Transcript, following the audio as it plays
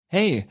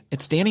Hey,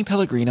 it's Danny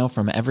Pellegrino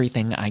from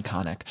Everything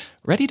Iconic.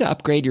 Ready to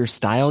upgrade your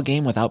style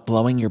game without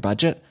blowing your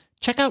budget?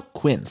 Check out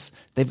Quince.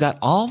 They've got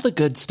all the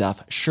good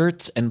stuff,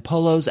 shirts and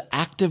polos,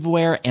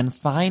 activewear, and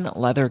fine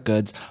leather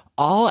goods,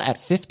 all at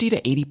 50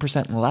 to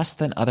 80% less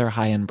than other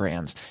high-end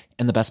brands.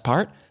 And the best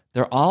part?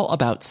 They're all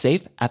about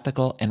safe,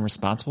 ethical, and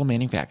responsible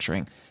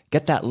manufacturing.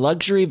 Get that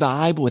luxury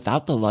vibe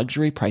without the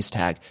luxury price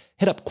tag.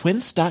 Hit up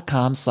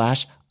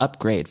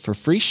quince.com/upgrade for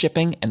free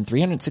shipping and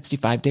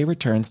 365-day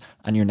returns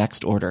on your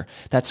next order.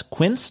 That's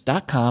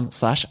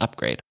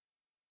quince.com/upgrade.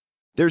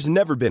 There's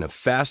never been a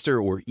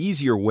faster or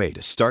easier way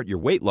to start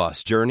your weight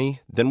loss journey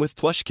than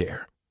with PlushCare.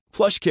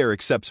 PlushCare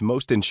accepts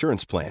most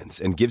insurance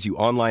plans and gives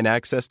you online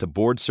access to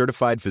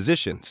board-certified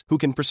physicians who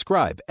can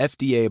prescribe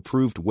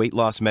FDA-approved weight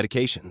loss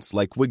medications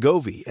like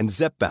Wegovy and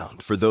Zepbound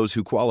for those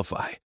who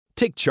qualify.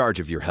 Take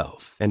charge of your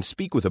health and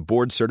speak with a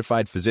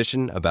board-certified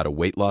physician about a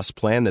weight loss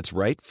plan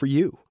that's right for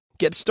you.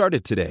 Get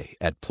started today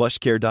at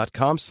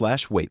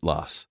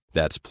plushcare.com/weightloss.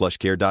 That's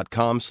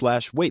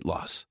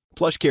plushcare.com/weightloss.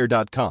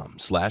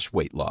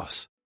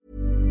 plushcare.com/weightloss.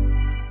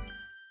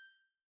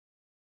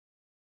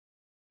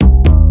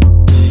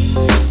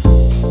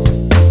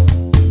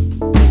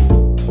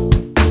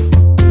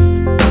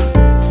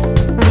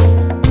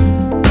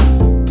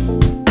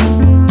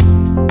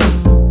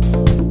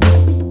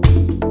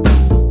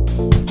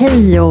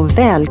 Hej och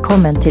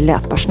välkommen till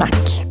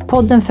Löparsnack.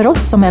 Podden för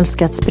oss som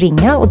älskar att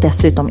springa och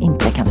dessutom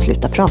inte kan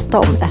sluta prata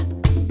om det.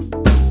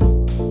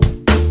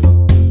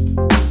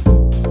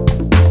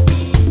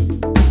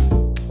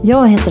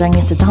 Jag heter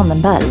Agneta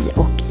Dannenberg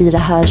och i det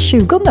här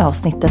 20:e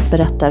avsnittet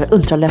berättar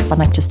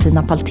ultralöparna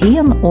Kristina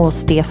Paltén och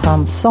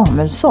Stefan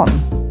Samuelsson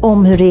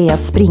om hur det är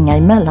att springa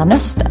i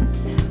Mellanöstern.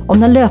 Om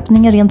när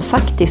löpningen rent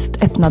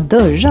faktiskt öppnar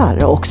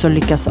dörrar och också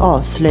lyckas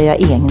avslöja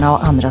egna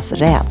och andras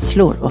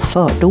rädslor och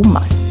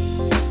fördomar.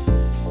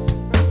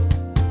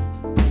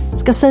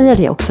 Ska säga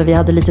det också, vi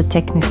hade lite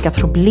tekniska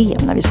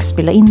problem när vi skulle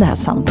spela in det här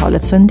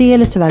samtalet, så en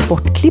del är tyvärr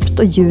bortklippt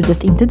och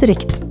ljudet inte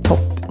direkt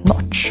top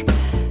notch.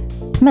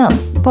 Men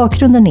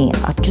bakgrunden är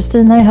att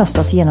Kristina i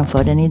höstas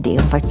genomförde en idé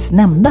hon faktiskt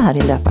nämnde här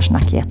i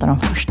Löparsnack i ett av de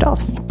första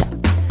avsnitten.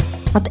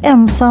 Att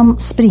ensam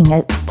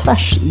springa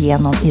tvärs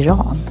genom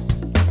Iran.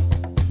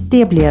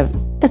 Det blev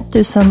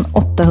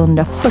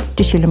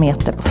 1840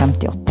 kilometer på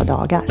 58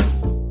 dagar.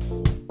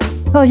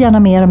 Hör gärna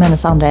mer om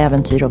hennes andra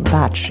äventyr och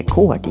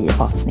världsrekord i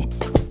avsnitt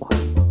 2.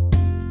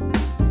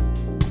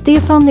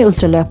 Stefan är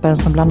ultralöparen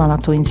som bland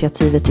annat tog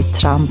initiativet till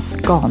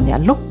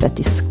Transcania-loppet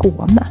i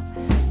Skåne.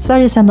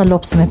 Sveriges enda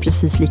lopp som är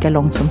precis lika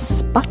långt som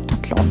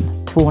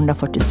Spartathlon,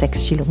 246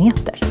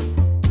 kilometer.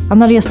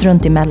 Han har rest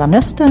runt i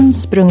Mellanöstern,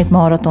 sprungit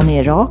maraton i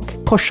Irak,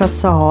 korsat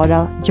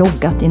Sahara,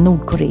 joggat i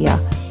Nordkorea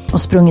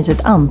och sprungit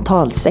ett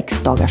antal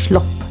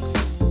 6-dagarslopp.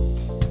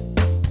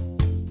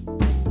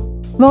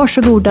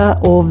 Varsågoda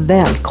och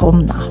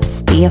välkomna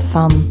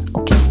Stefan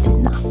och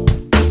Kristina.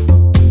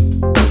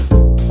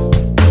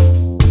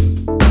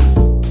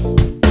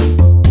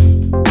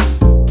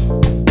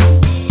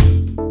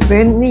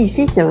 Jag är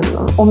nyfiken,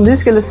 om du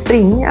skulle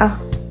springa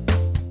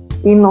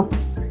i något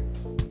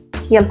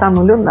helt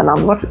annorlunda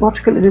land, vart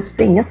skulle du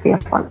springa,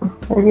 Stefan?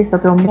 Jag gissar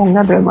att du har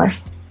många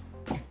drömmar.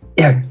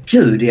 Ja,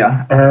 gud ja.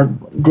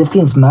 Det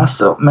finns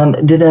massor, men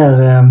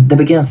det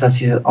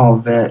begränsas ju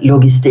av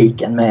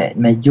logistiken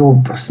med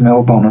jobb och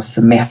småbarn och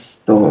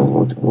semester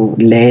och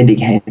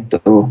ledighet.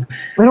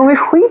 Men om vi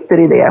skiter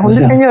i det, om du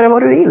kan göra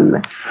vad du vill.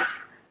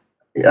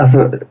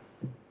 Alltså,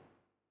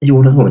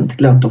 jorden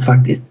runt låter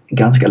faktiskt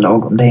ganska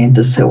lagom. Det är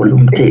inte så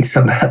lång tid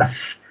som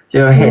behövs. Så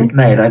jag är helt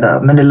med dig där.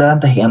 Men det lär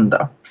inte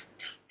hända.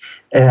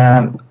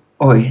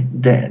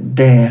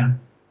 Det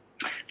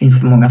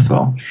finns för många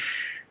svar.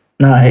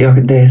 Nej,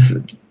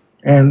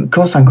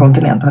 korsa en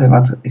kontinent hade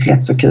varit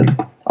rätt så kul.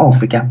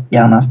 Afrika,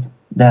 gärnast.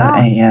 Det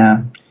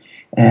är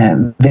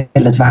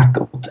väldigt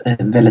vackert,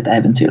 väldigt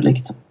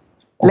äventyrligt.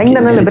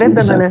 Längden eller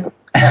bredden? Eller?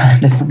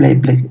 Det får bli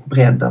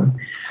bredden.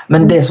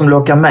 Men det som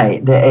lockar mig,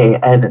 det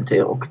är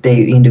äventyr, och det är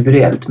ju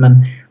individuellt,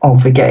 men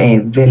Afrika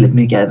är väldigt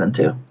mycket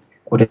äventyr,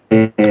 och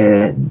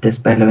det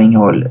spelar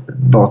ingen roll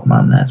vart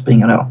man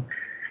springer då.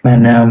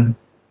 Men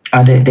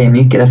det är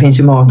mycket. Det finns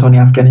ju maraton i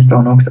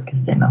Afghanistan också,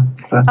 Kristina.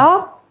 Så att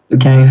du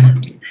kan ju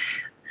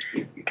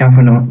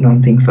kanske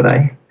någonting för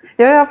dig.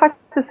 Jag har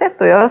faktiskt sett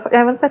det. Jag har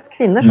även sett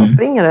kvinnor som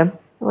springer det.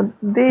 Och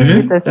det är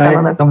lite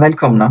spännande. De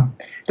välkomna.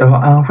 Det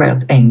har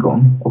arrangerats en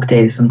gång, och det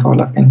är i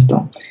centrala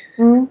Afghanistan.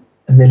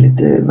 En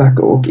väldigt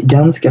vacker och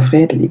ganska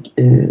fredlig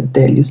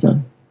del just nu.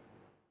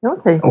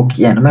 Okay. Och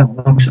genom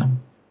åren också.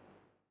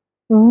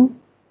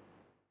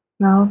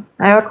 Ja.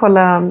 Jag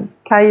kollar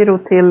Kairo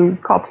till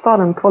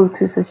Kapstaden, 12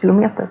 000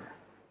 kilometer.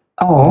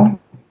 Ja.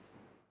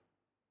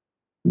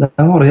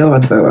 Det har du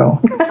göra 2 år.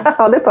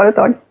 Ja, det tar ett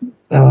tag.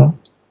 Ja.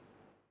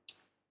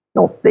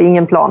 Det är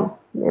ingen plan.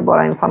 Det är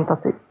bara en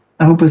fantasi.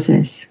 Ja,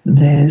 precis.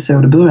 Det är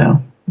så det börjar.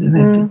 Det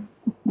vet du.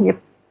 Yep.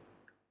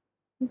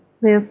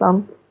 Det är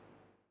sant.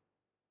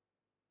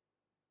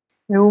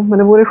 Jo, men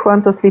det vore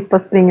skönt att slippa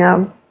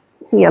springa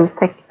helt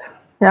täckt.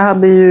 Jag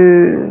hade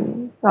ju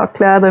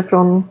kläder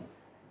från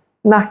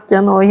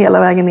nacken och hela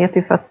vägen ner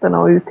till fötterna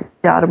och ut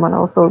i armarna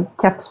och så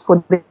keps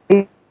på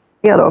det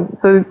då.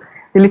 Så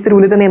det är lite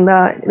roligt,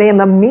 det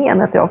enda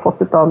menet jag har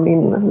fått av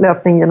min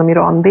löpning genom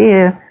Iran, det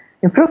är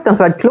en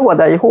fruktansvärd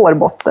klåda i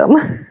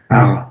hårbotten.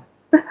 Ja.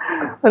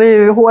 Och det är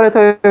ju, håret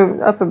har ju,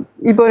 alltså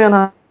i början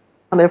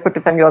hade jag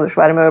 45 graders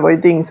värme och jag var ju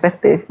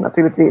dyngsvettig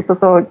naturligtvis. Och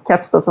så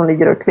keps då som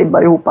ligger och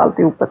klibbar ihop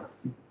alltihopet.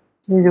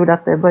 Det gjorde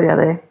att det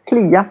började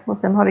klia och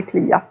sen har det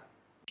kliat.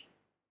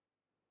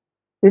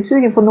 Du är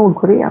sugen på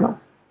Nordkorea då?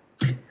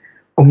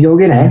 Om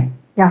jag är det?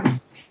 Ja.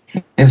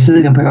 Jag är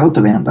sugen på att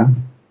återvända.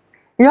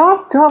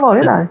 Ja, du har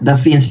varit där. Där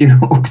finns ju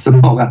också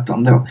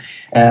maraton då.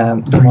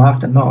 De har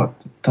haft en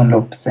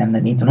maratonlopp sedan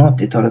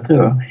 1980-talet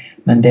tror jag.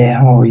 Men det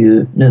har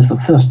ju nu för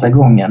första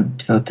gången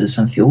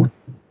 2014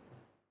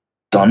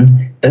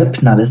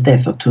 öppnades det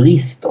för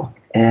turister.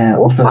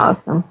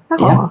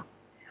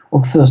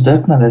 Och först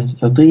öppnades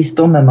för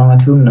turister, men man var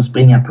tvungen att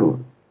springa på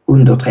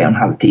under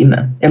 3,5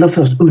 timmar. Eller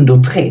först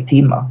under 3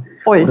 timmar.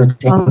 Oj. Och då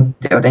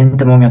tänkte jag, det är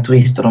inte många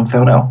turister de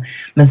får då.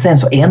 Men sen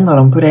så ändrade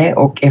de på det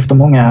och efter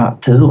många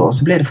turer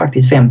så blev det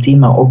faktiskt 5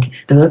 timmar och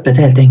det var öppet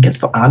helt enkelt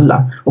för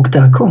alla. Och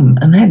där kom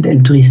en hel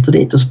del turister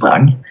dit och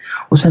sprang.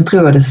 Och sen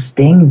tror jag det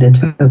stängde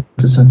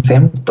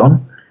 2015.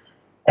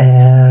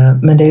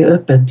 Men det är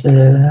öppet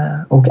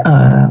och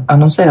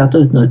annonserat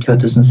ut nu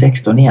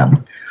 2016 igen.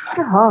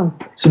 Jaha.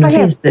 Så nu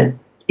finns det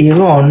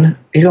Iran,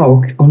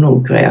 Irak och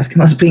Nordkorea. Ska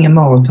man springa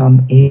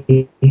maraton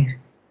i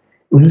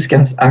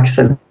ondskans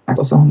axel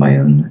så har man ju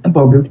en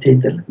bra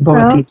boktitel.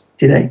 Bara tips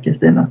till dig,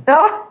 Kristina.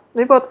 Ja,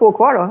 det är bara 2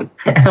 kvar då.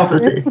 Ja,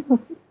 precis.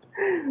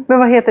 Men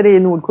vad heter det i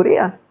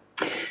Nordkorea?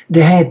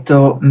 Det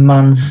heter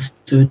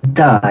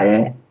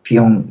Mansudae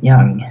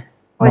Pyongyang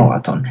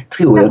maraton.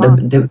 Tror jag.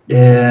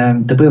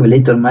 Det beror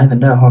lite om även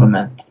där har de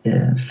ett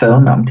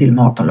förnamn till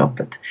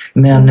maratonloppet.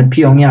 Men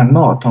Pyongyang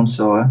maraton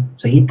så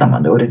hittar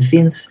man det. Och det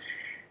finns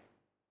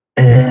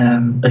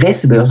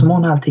resebyråer som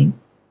ordnar allting.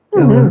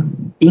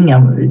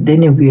 Det är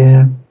nog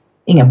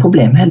inga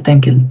problem helt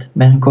enkelt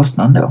med en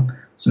kostnad då.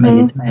 Som är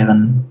lite mer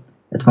än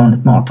ett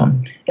vanligt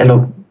maraton.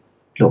 Eller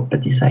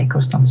loppet i sig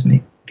kostar inte så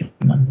mycket.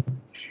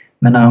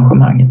 Men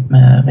arrangemanget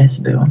med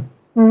resebyrån.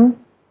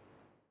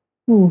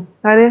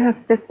 Ja, det är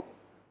häftigt.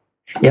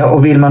 Ja,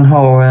 och vill man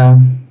ha,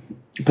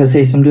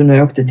 precis som du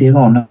nu åkte till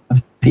Iran och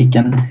fick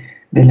en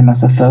väldigt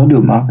massa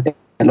fördomar,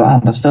 eller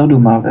andras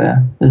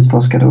fördomar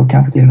utforskade och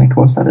kanske till och med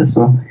krossade,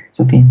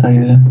 så finns det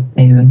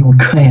är ju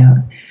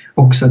Nordkorea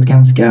också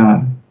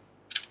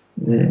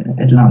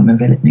ett land med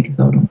väldigt mycket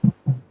fördomar.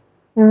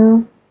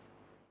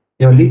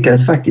 Jag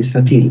lyckades faktiskt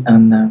få till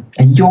en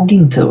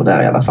joggingtur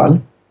där i alla fall.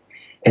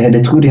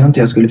 Det trodde jag inte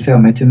jag skulle få,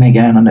 men jag tog med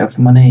grejerna då,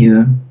 för man är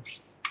ju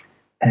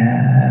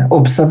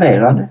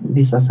observerad,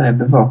 vissa säger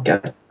bevakad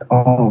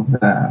av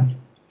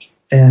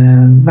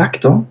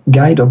vakter,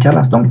 guider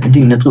kallas de,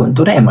 dygnet runt.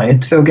 Och det är man ju,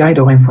 2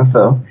 guider och en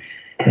chaufför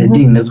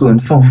dygnet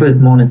runt från 7 på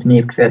morgonen till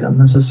 9 på kvällen.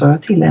 Men så sa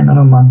jag till en av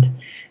dem att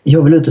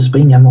jag vill ut och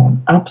springa imorgon.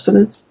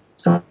 Absolut,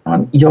 sa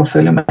han. Jag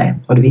följer med.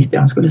 Och det visste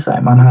jag han skulle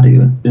säga, man hade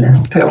ju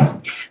läst på.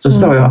 Så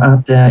sa jag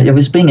att jag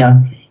vill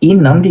springa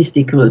innan vi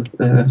sticker ut,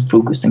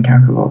 frukosten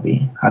kanske var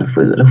vid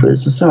 6:30 eller 7,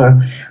 så sa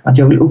jag att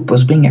jag vill upp och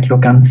springa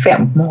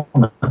 5:00 på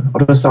morgonen.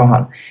 Och då sa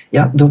han,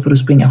 ja då får du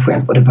springa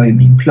själv. Och det var ju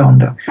min plan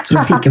då. Så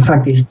då fick jag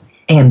faktiskt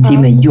 1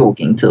 timme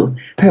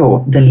joggingtur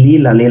på den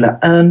lilla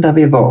ön där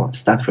vi var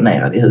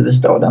stationerade i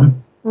huvudstaden.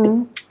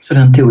 Så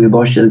den tog ju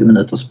bara 20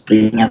 minuter att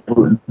springa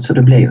runt, så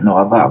det blev ju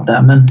några varv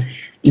där. Men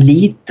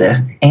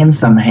lite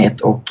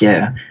ensamhet och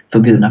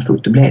förbjudna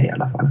foto blev det i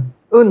alla fall.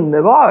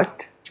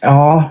 Underbart!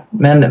 Ja,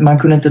 men man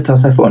kunde inte ta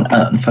sig från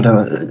ön för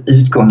då,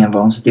 utgången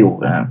var en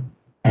stor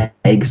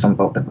ägg som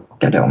var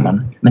bevakad då.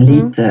 Men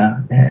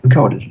lite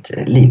lokalt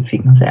liv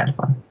fick man säga i alla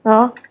fall.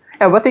 Ja,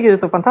 jag bara tycker det är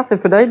så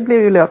fantastiskt, för dig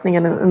blev ju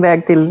löpningen en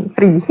väg till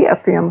frihet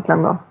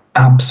egentligen då.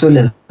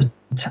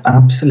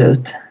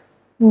 Absolut.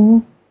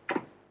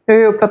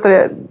 Jag uppfattar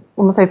det,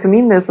 om man säger för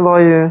min del, så var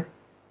ju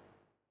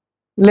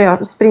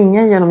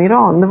springa genom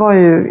Iran, det var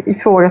ju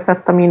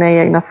ifrågasätta mina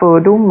egna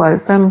fördomar.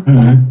 Sen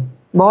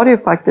var det ju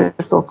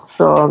faktiskt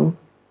också,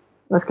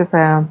 vad ska jag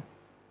säga,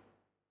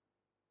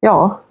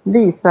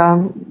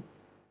 visa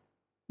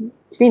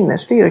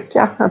kvinnors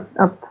styrka.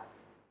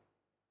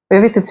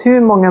 Jag vet inte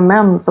hur många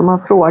män som har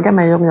frågat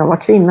mig om jag var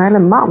kvinna eller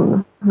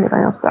man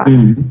medan jag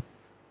sprang.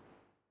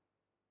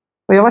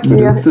 Och jag men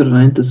du uppfyller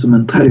dig inte som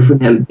en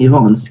traditionell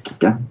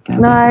iransk.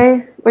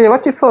 Nej, och jag var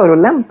ju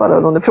förolämpad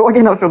av de där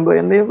frågorna från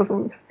början. Det var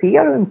som,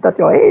 ser du inte att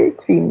jag är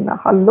kvinna?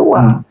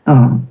 Hallå?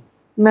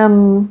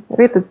 Men jag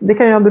vet inte, det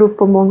kan ju ha berott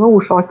på många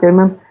orsaker.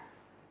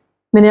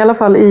 Men i alla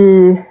fall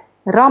i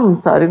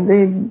Ramsar, det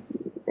är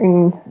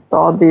en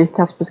stad i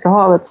Kaspiska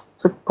havet,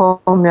 så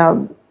kom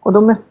jag och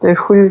då mötte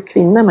 7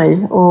 kvinnor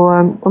mig.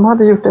 Och de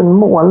hade gjort en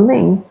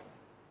målning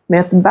med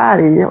ett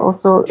berg. Och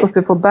så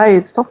uppe på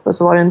bergets toppen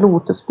så var det en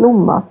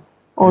lotusblomma.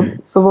 Och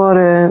så var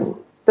det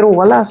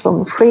strålar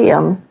som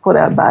sken på det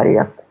här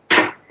berget.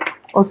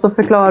 Och så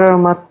förklarar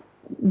de att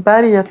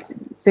berget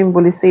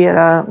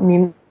symboliserar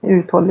min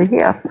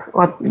uthållighet.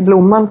 Och att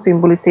blomman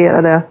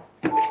symboliserade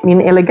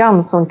min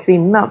elegans som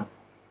kvinna.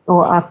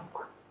 Och att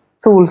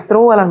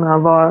solstrålarna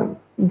var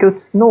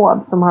Guds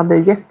nåd som hade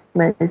gett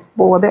mig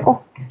både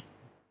och.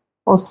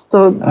 Och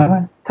så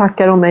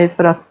tackar hon mig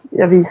för att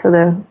jag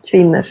visade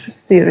kvinnors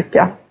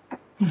styrka.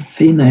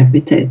 Fina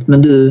epitet.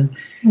 Men du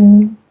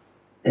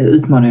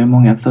utmanar ju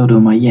många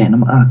fördomar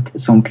genom att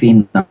som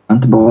kvinna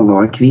inte bara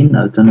vara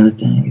kvinna utan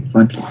ute i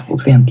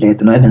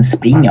offentligheten och även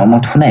springa och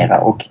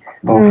motionera och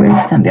vara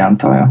självständig,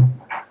 antar jag.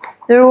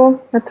 Jo,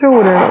 jag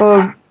tror det.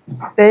 Och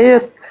det är ju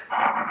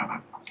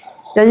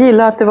jag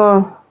gillar att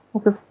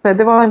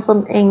det var en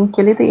sån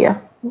enkel idé.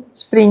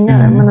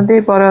 Springa, men det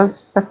är bara att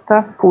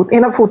sätta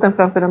ena foten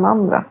framför den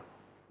andra.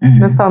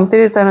 Men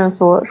samtidigt är den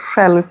så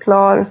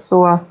självklar,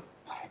 så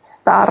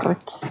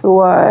stark,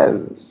 så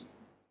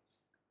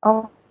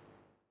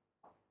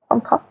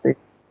fantastisk.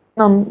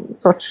 Någon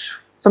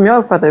sorts, som jag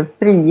uppfattar,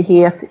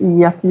 frihet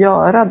i att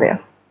göra det.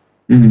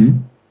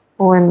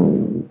 Och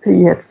en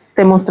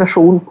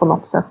frihetsdemonstration på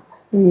något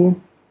sätt i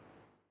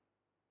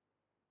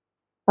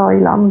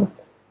landet.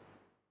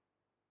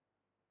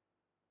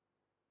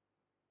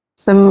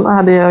 Sen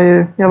hade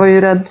jag var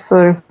ju rädd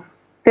för,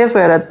 dels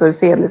var jag rädd för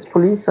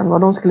sedlighetspolisen,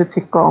 vad de skulle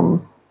tycka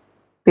om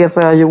dels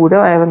vad jag gjorde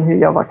och även hur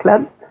jag var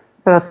klädd.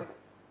 För att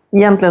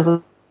egentligen så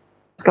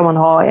ska man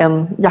ha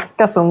en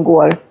jacka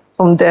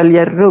som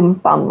döljer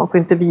rumpan. Man får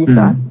inte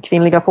visa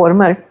kvinnliga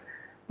former.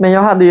 Men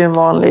jag hade ju en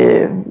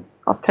vanlig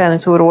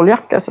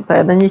träningsoveralljacka så att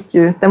säga. Den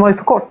var ju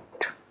för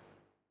kort.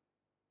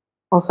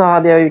 Och så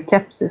hade jag ju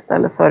keps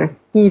istället för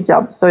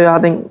hijab. Så jag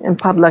hade en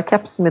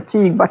paddlarkeps med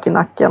tyg bak i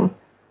nacken.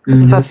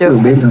 Jag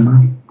såg bilderna.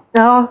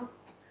 Ja.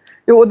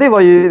 Jo, det var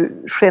ju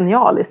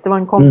genialiskt. Det var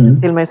en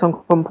kompis till mig som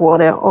kom på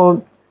det. Och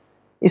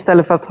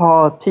istället för att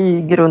ha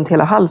tyg runt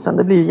hela halsen,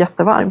 det blir ju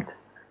jättevarmt.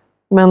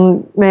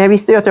 Men jag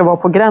visste ju att jag var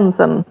på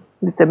gränsen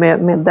lite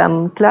med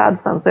den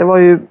klädseln. Så jag var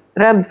ju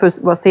rädd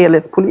för vad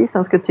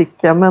sedlighetspolisen skulle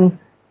tycka. Men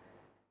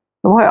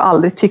de har ju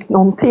aldrig tyckt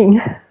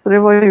någonting. Så det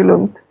var ju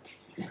lugnt.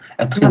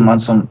 Jag tror man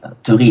som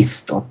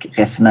turist och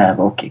resenär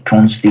och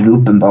konstig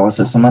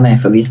uppenbarelse som man är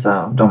för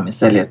vissa av dem i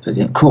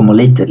sedlighetspolisen kommer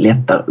lite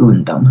lättare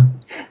undan.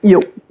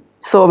 Jo,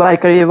 så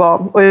verkar det ju vara.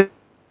 Och jag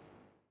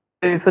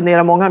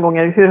funderar många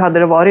gånger, hur hade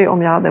det varit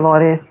om jag hade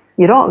varit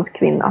iransk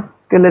kvinna?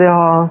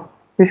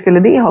 Hur skulle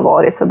det ha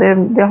varit? Och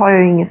det har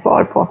jag ju inget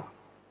svar på.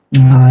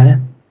 Nej,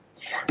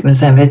 men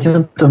sen vet jag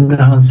inte om du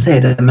hann se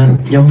det, men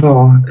jag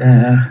var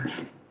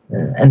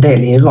en del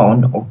i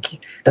Iran och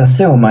där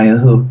såg man ju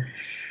hur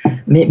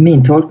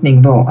min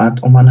tolkning var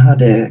att om man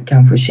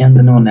kanske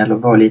kände någon eller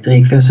var lite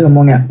rik, för jag såg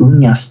många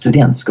unga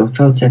studenter,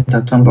 förutsatt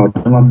att de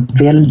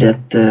var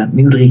väldigt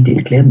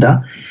modriktigt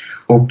klädda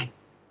och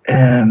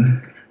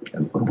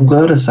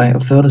rörde sig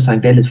och förde sig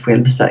väldigt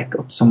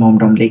självsäkert, som om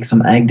de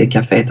liksom ägde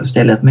kaféet och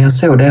stället. Men jag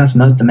såg deras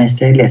möte med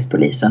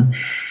sedlighetspolisen,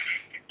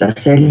 där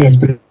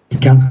sedlighetspolisen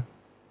kanske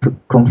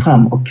kom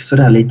fram och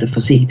sådär lite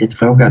försiktigt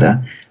frågade,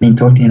 min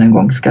tolkning en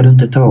gång, ska du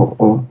inte ta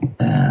och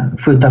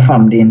skjuta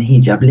fram din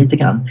hijab lite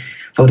grann?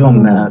 För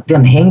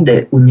den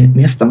hängde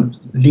nästan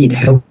vid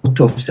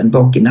hårtofsen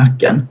bak i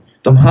nacken.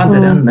 De hade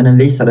den, men den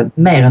visade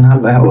mer än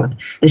halva håret.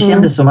 Det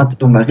kändes som att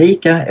de var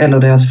rika eller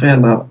deras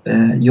föräldrar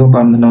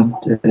jobbade med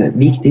något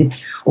viktigt.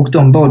 Och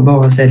de bad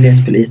bara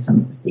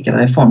sedlighetspolisen sticka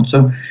därifrån.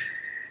 Så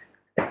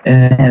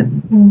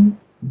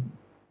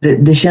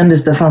det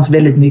kändes, det fanns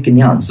väldigt mycket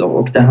nyanser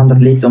och det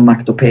handlade lite om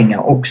makt och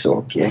pengar också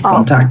och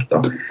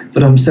kontakter.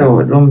 För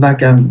de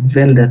verkar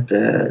väldigt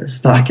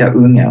starka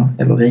unga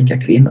eller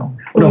rika kvinnor.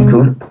 Och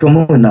de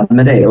kom undan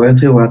med det, och jag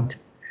tror att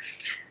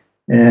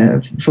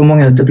för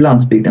många ute på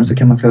landsbygden så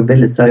kan man få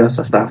väldigt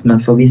seriösa straff, men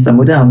för vissa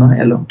moderna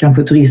eller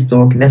kanske turister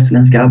och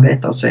västerländska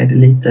arbetare så är det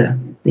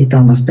lite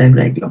andra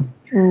spelregler.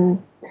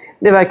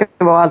 Det verkar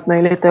vara allt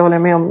möjligt, det håller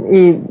jag med om.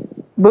 I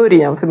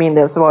början för min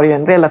del så var det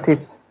ju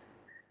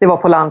det var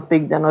på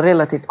landsbygden och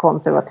relativt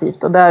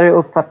konservativt, och där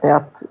uppfattade jag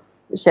att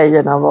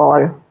tjejerna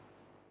var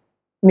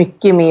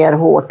mycket mer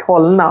hårt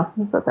hållna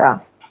så att säga.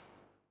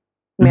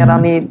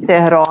 Medan i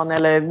Teheran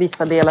eller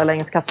vissa delar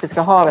längs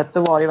Kaspiska havet,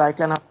 då var det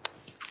verkligen att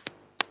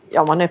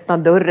man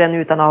öppnade dörren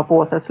utan att ha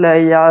på sig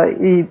slöja.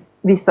 I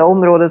vissa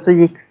områden så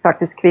gick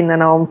faktiskt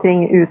kvinnorna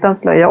omkring utan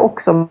slöja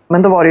också.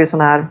 Men då var det ju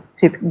sån här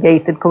typ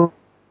gated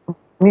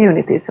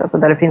communities, alltså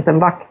där det finns en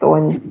vakt och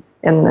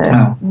en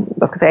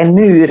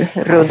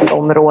mur runt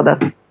området.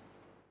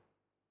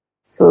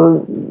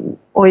 Så,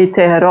 och i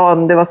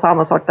Teheran, det var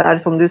samma sak där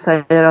som du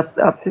säger,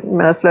 att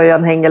med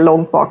slöjan hänger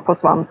långt bak på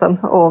svansen.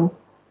 Och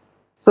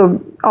så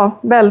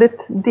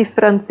väldigt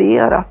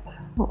differentierat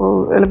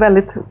eller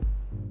väldigt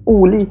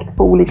olikt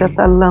på olika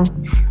ställen.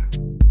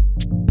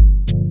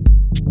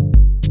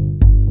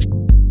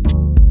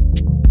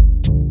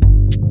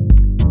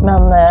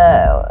 Men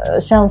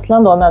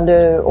känslan då när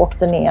du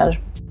åkte ner,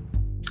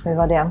 hur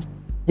var det?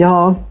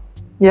 Ja,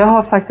 jag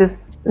har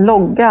faktiskt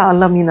loggat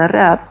alla mina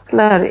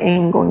rädslor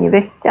en gång i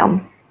veckan.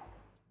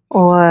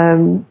 Och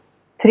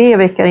 3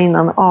 veckor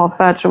innan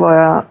avfärd så var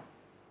jag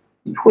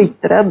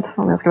skiträdd,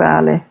 om jag ska vara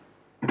ärlig.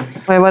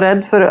 Och jag var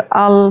rädd för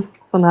all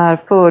sån här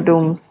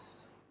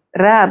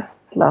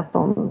fördomsrädsla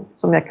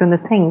som jag kunde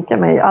tänka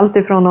mig. Allt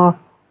ifrån att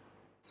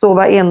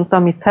sova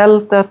ensam i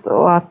tältet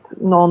och att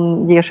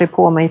någon ger sig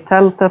på mig i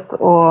tältet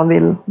och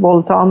vill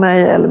våldta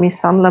mig eller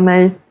misshandla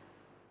mig.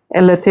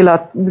 Eller till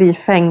att bli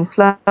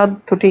fängslad,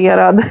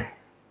 torterad,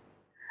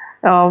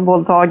 ja,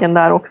 våldtagen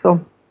där också.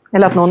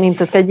 Eller att någon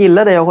inte ska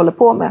gilla det jag håller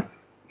på med.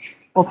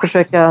 Och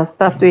försöka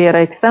statuera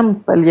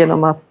exempel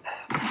genom att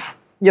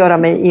göra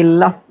mig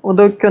illa. Och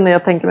då kunde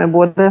jag tänka mig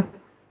både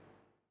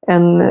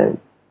en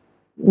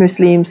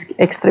muslimsk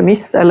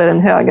extremist eller en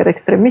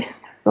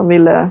högerextremist som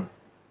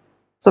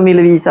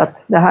ville visa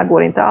att det här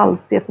går inte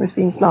alls i ett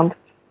muslimskt land.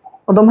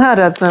 Och de här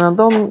rädslorna,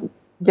 de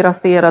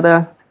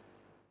grasserade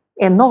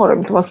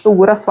enormt. Det var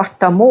stora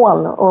svarta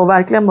moln och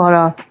verkligen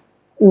bara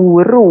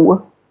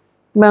oro.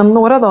 Men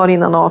några dagar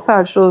innan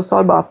avfärd så sa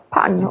det bara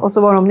pang och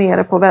så var de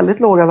nere på väldigt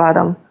låga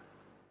värden.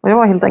 Och jag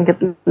var helt enkelt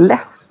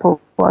less på att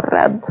vara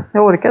rädd.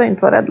 Jag orkade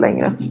inte vara rädd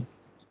längre.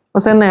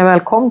 Och sen när jag väl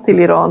kom till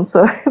Iran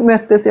så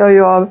möttes jag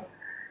ju av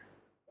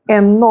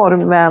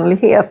enorm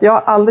vänlighet. Jag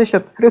har aldrig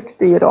köpt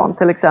frukt i Iran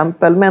till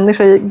exempel.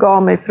 Människor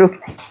gav mig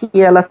frukt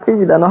hela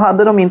tiden och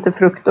hade de inte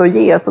frukt att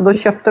ge så då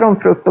köpte de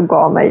frukt och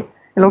gav mig.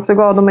 Eller också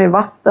gav de mig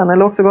vatten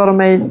eller också gav de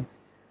mig...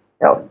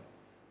 Ja,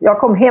 jag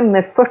kom hem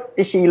med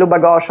 40 kilo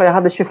bagage och jag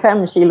hade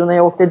 25 kilo när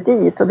jag åkte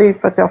dit. Och det är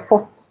för att jag har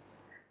fått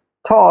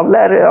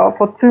tavlor, jag har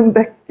fått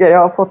böcker, jag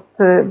har fått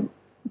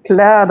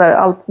kläder,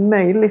 allt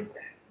möjligt.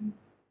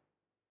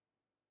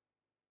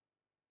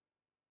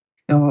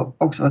 Jag har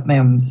också varit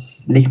med om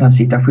liknande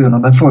situationer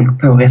där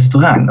folk på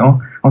restauranger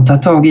har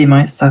tagit tag i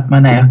mig, satt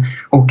mig ner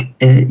och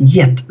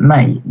gett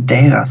mig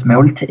deras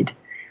måltid.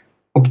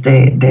 Och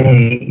det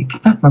är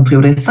knappt man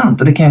tror det är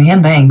sant och det kan ju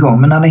hända en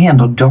gång, men när det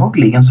händer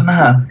dagligen sådana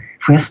här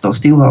gester,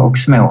 stora och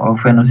små, av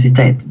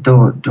generositet,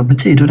 då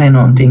betyder det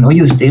någonting. Och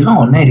just i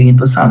Iran är det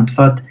intressant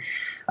för att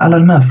alla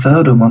de här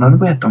fördomarna du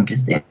berättar om,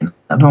 Kristina,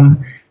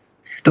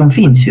 de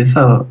finns ju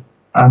för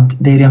att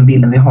det är den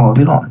bilden vi har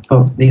av Iran.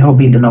 För vi har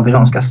bilden av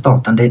iranska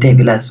staten, det är det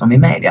vi läser om i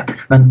media.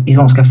 Men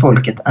iranska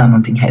folket är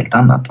någonting helt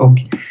annat och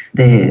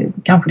det är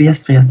kanske det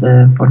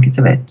gästfriaste folket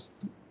jag vet.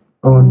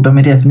 Och de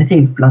är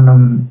definitivt bland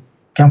de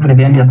kanske det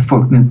vänligaste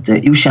folk mot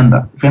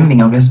okända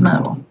främlingar och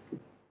resenärer.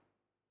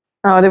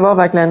 Ja, det var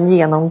verkligen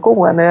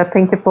genomgående. Jag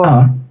tänker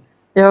på,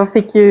 jag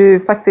fick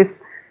ju faktiskt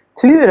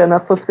turen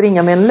att få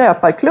springa med en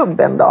löparklubb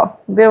en dag.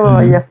 Det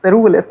var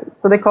jätteroligt.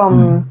 Så det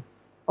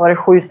var det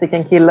 7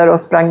 stycken killar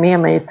och sprang med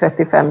mig i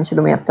 35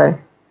 kilometer.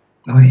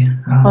 Oj,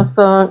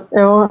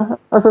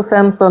 och så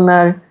sen så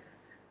när...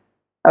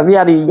 Ja, vi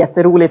hade ju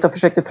jätteroligt och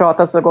försökte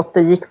prata så gott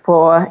det gick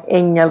på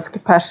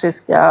engelsk,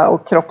 persiska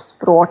och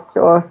kroppsspråk.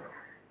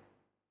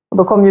 Och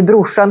då kom ju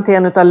brorsan till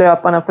en av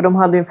löparna för de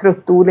hade en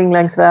fruktodling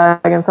längs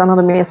vägen. Så han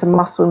hade med sig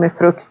massor med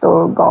frukt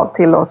och gav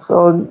till oss.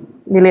 Och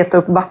vi letade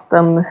upp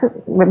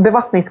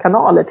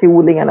bevattningskanaler till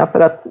odlingarna för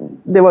att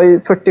det var ju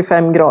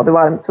 45 grader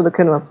varmt så då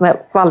kunde man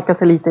svalka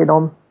sig lite i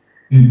dem.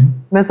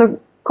 Men så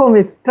kom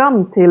vi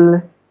fram till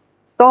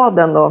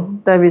staden då,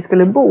 där vi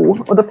skulle bo.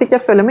 Och då fick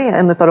jag följa med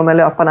en av de här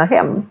löparna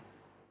hem.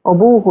 Och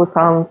bo hos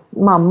hans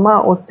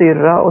mamma och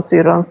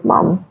syrrans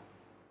man.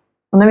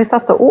 Och när vi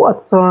satt och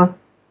åt så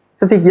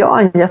fick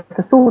jag en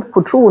jättestor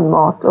portion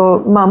mat.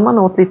 Och mamman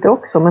åt lite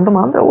också, men de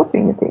andra åt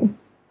ingenting.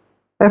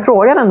 Och jag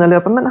frågade den där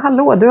löparen, men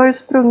hallå, du har ju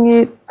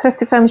sprungit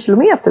 35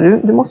 kilometer,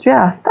 du måste ju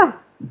äta.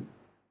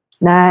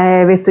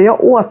 Nej, vet du,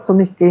 jag åt så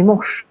mycket i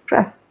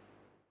morse.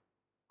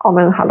 Ja,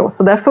 men hallå,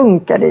 så där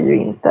funkar det ju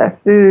inte.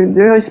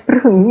 Du har ju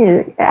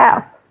sprungit,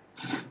 ät.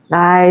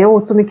 Nej, jag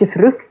åt så mycket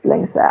frukt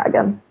längs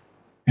vägen.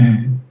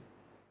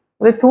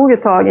 Och det tog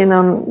ett tag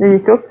innan det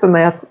gick upp för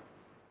mig att,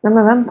 nej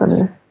men vänta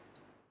nu.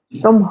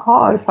 De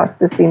har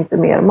faktiskt inte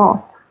mer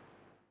mat.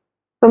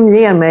 De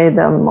ger mig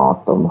den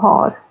mat de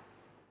har.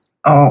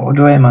 Ja, och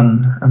då är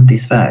man inte i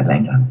Sverige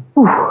längre.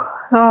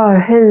 Ja,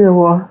 hej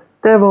och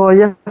det var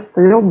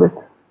jättejobbigt.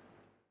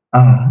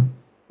 Ja.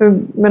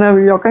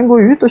 Men jag kan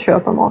gå ut och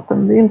köpa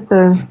maten. Det är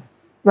inte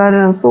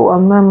värre än så.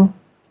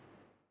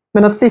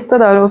 Men att sitta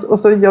där och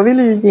så, jag vill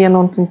ju ge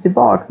någonting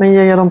tillbaka. Men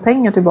ger jag dem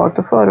pengar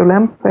tillbaka då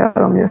förolämpar jag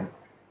dem ju.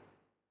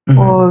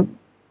 Och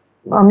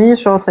Amir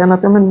sa sen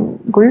att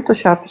gå ut och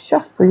köp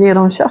kött och ge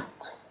dem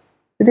kött.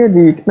 Det är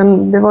dyrt,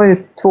 men det var ju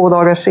 2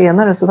 dagar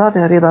senare så då hade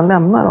jag redan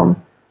lämnat dem.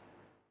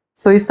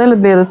 Så istället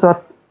blev det så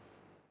att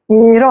i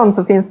Iran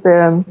så finns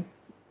det,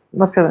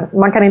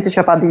 man kan inte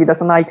köpa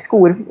Adidas och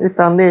Nike-skor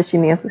utan det är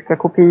kinesiska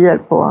kopior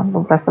på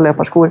de flesta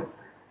löparskor.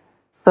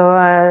 Så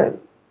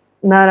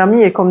när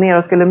Amir kom ner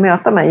och skulle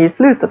möta mig i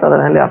slutet av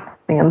den här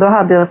löpningen, då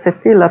hade jag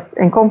sett till att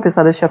en kompis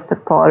hade köpt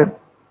ett par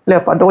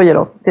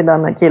löpardojor till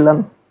den här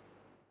killen.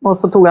 Och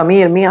så tog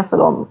Amir med sig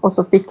dem och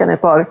så fick han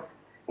ett par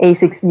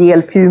Asics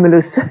Gel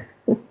Cumulus.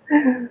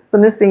 Så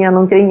nu springer han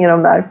omkring i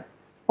dem där,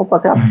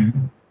 hoppas jag.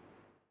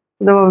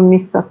 Så det var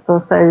mitt sätt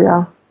att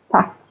säga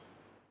tack.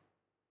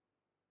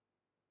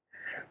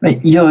 Men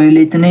jag är ju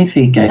lite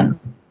nyfiken,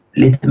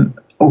 lite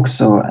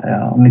också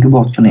om vi går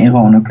bort från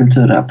Iran och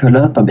kultur där på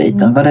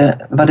löparbiten.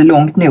 Var det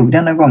långt nog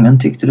denna gången,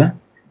 tyckte du?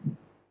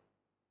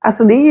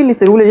 Alltså det är ju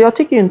lite roligt. Jag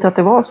tycker ju inte att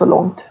det var så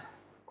långt.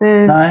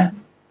 Nej.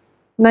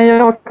 När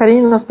jag och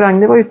Carina sprang,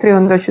 det var ju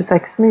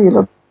 326 mil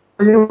och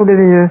då gjorde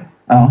vi ju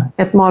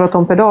ett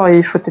maraton per dag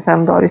i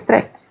 75 dagar i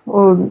sträck.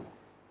 Och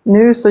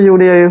nu så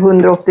gjorde jag ju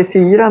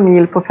 184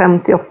 mil på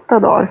 58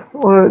 dagar.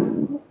 Och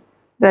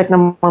delar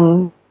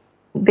man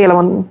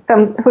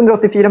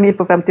 184 mil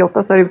på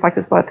 58 så är det ju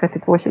faktiskt bara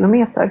 32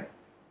 kilometer.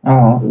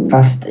 Ja,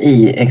 fast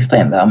i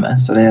extremvärme.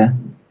 Så det...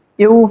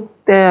 Jo,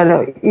 det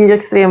är i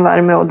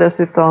extremvärme och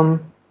dessutom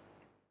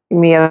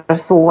mer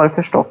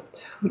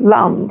svårförstått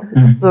land.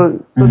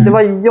 Så det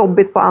var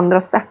jobbigt på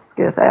andra sätt,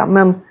 ska jag säga.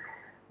 Men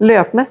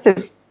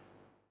löpmässigt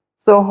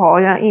så har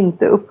jag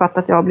inte uppfattat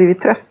att jag har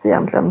blivit trött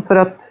egentligen. För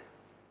att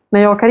när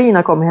jag och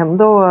Carina kom hem,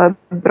 då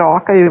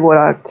brakar ju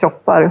våra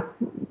kroppar.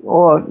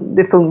 Och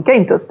det funkar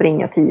inte att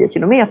springa 10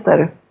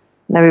 kilometer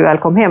när vi väl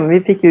kom hem.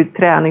 Vi fick ju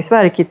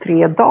träningsvärk i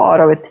 3 dagar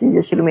av ett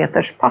 10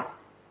 kilometers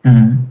pass.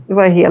 Det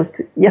var helt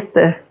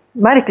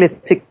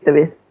jättemärkligt, tyckte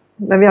vi.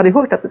 Men vi hade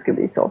hört att det skulle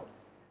bli så.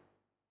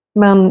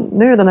 Men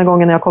nu den här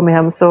gången när jag kom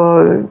hem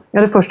så...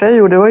 Ja, det första jag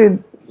gjorde var ju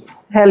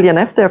helgen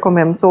efter jag kom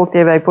hem så åkte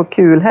jag iväg på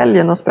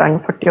kulhelgen och sprang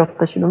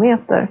 48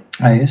 kilometer.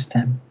 Ja, just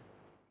det.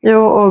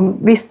 Jo, och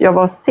visst, jag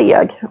var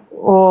seg.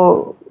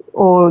 Och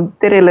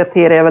det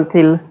relaterar jag väl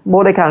till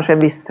både kanske en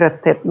viss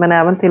trötthet, men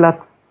även till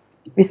att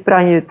vi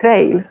sprang ju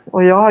trail.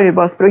 Och jag har ju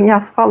bara sprungit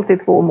asfalt i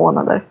 2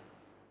 månader.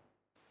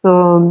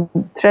 Så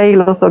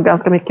trail och så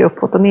ganska mycket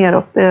uppåt och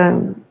neråt.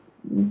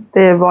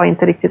 Det var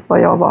inte riktigt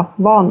vad jag var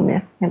van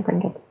med, helt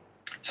enkelt.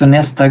 Så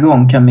nästa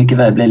gång kan mycket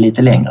väl bli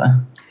lite längre?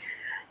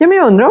 Ja, men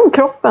jag undrar om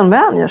kroppen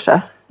vänjer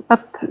sig.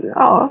 Att,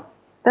 ja,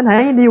 den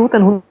här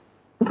idioten, hon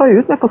tar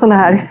ut mig på sådana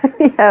här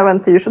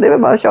äventyr, så det är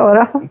väl bara att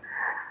köra.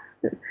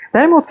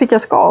 Däremot fick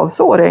jag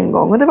skavsår en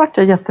gång och det var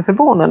jag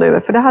jätteförvånad över.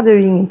 För det hade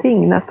jag ju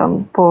ingenting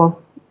nästan på...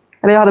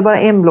 Eller jag hade bara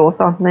en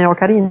blåsa när jag och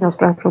Carina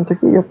sprang från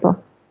Turkiet då.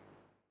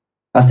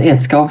 Fast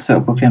ett skavsår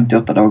på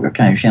 58 dagar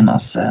kan ju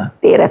kännas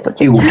det är rätt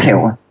okej.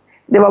 OK.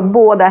 Det var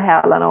båda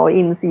hälarna och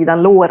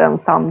insidan låren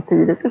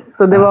samtidigt.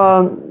 Så det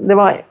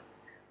var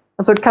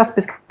alltså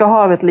Kaspiska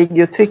havet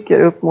ligger och trycker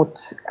upp mot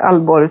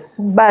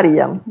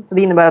Alborgsbergen. Så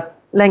det innebär att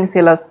längs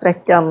hela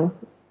sträckan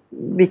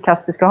vid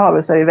Kaspiska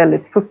havet så är det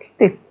väldigt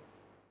fuktigt.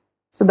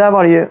 Så där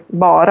var det ju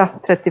bara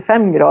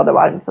 35 grader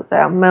varmt så att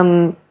säga.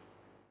 Men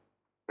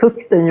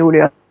fukten gjorde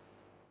ju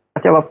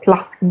att jag var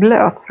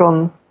plaskblöt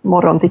från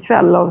morgon till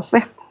kväll av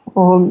svett.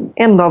 Och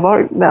en dag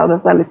var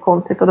vädret väldigt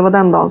konstigt och det var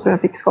den dagen som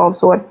jag fick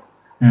skavsår.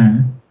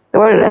 Det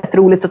var rätt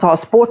roligt att ta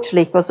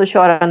sportslick och så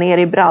köra ner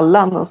i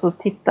brallan och så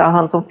tittade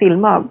han som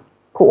filmade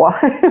på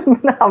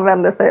när han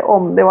vände sig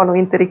om. Det var nog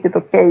inte riktigt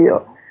okej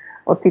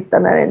att titta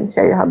när en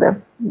tjej hade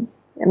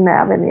en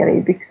näve nere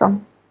i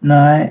byxan.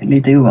 Nej,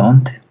 lite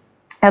ovant.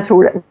 Jag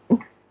tror det.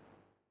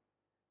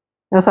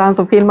 Alltså han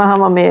som filmade,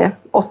 han var med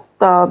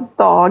 8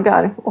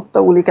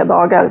 olika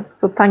dagar.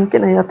 Så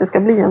tanken är ju att det ska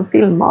bli en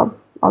film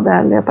av det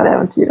här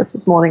löparäventyret så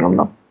småningom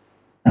då.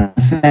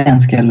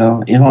 Svensk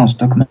eller iransk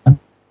dokumentär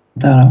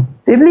då?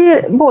 Det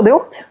blir både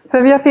och.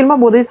 För vi har filmat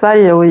både i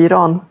Sverige och i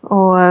Iran.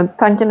 Och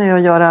tanken är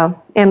att göra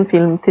en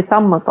film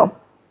tillsammans då.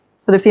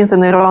 Så det finns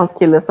en iransk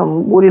kille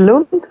som bor i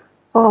Lund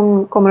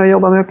som kommer att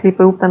jobba med att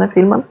klippa ihop den här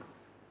filmen.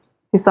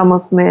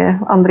 Tillsammans med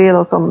André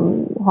då,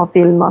 som har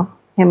filmat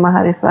hemma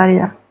här i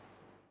Sverige.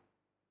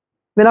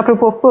 Men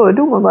apropå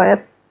fördomar bara, jag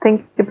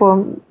tänkte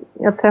på,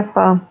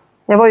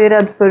 jag var ju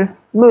rädd för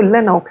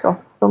mullerna också.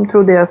 De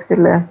trodde jag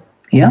skulle...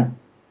 Ja.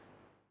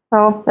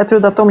 Ja, jag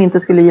trodde att de inte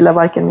skulle gilla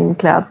varken min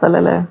klädsel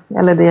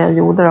eller det jag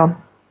gjorde då.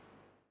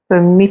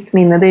 För mitt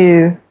minne, det är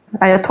ju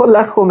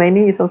Ayatollah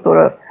Khomeini som står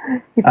och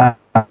hittar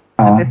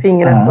med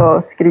fingret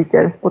och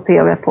skriker på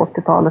tv på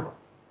 80-talet.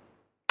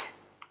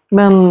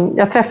 Men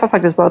jag träffade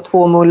faktiskt bara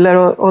 2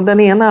 muller och den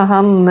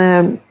ena,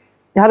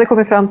 jag hade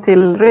kommit fram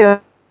till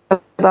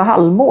Röda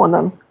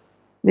halvmånen.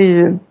 Det är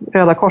ju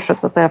Röda korset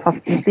så att säga,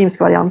 fast muslimsk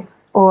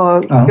variant.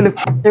 Och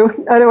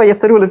det var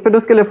jätteroligt för då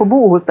skulle jag få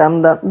bo hos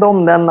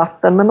dem den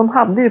natten. Men de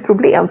hade ju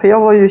problem för jag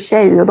var ju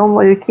tjej och de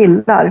var ju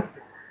killar.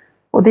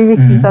 Och det gick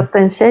inte att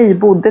en tjej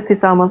bodde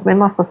tillsammans med en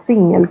massa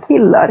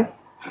singelkillar.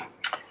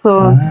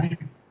 Så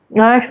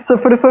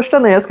för det första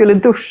när jag skulle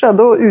duscha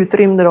då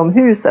utrymde de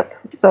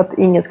huset så att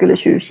ingen skulle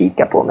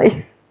tjuvkika på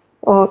mig.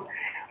 Och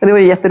det var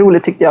ju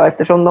jätteroligt tyckte jag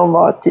eftersom de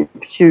var typ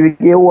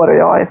 20 år och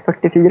jag är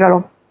 44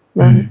 då.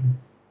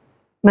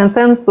 Men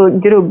sen så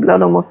grubblade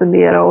de och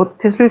funderade och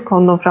till slut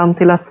kom de fram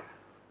till att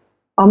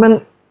ja, men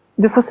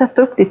du får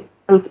sätta upp ditt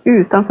tält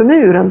utanför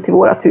muren till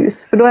vårat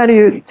hus. För då är du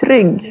ju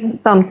trygg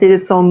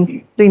samtidigt som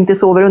du inte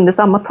sover under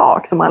samma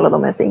tak som alla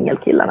de här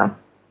singelkillarna.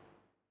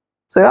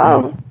 Så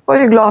jag var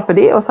ju glad för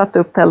det och satte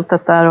upp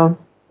tältet där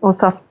och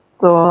satt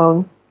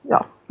och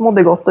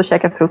mådde gott och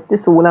käkade frukt i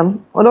solen.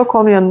 Och då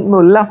kom ju en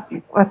mulla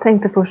och jag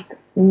tänkte först,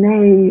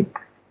 nej...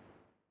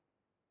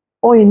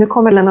 Oj, nu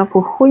kommer Lena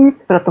på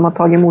skit för att de har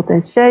tagit emot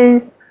en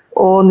tjej.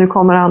 Och nu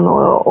kommer han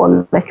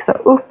att läxa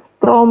upp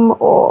dem.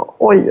 Och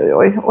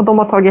oj. Och de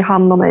har tagit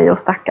hand om mig och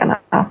stackarna.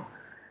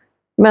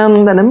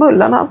 Men den här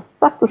mullan, han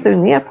satte sig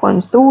ner på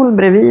en stol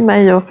bredvid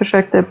mig och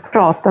försökte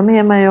prata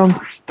med mig. Och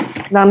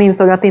när han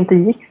insåg att det inte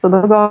gick så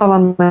då gav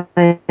han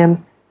mig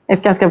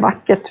ett ganska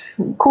vackert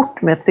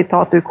kort med ett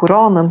citat ur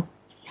Koranen.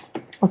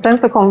 Och sen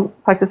så kom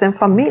faktiskt en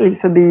familj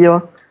förbi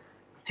och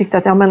tyckte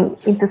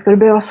att inte ska du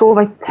behöva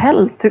sova i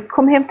tält. Du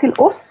kom hem till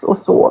oss och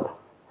sov.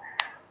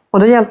 Och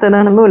då hjälpte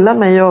den här mullan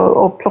mig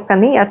att plocka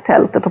ner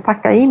tältet och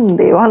packa in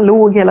det. Och han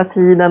log hela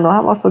tiden och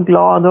han var så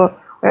glad. Och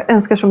jag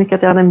önskar så mycket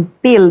att jag hade en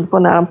bild på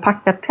när han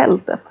packar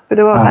tältet. För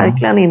det var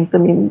verkligen inte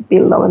min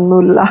bild av en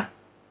mulla.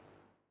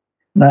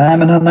 Nej,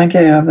 men han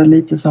agerar väl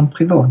lite som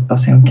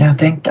privatperson kan jag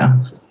tänka.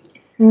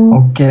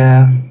 Och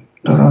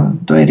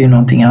då är det ju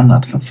någonting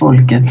annat. För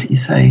folket i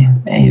sig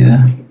är ju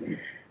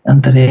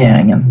inte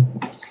regeringen.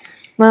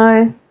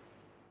 Nej,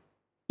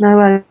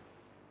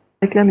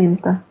 verkligen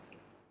inte.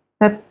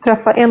 Jag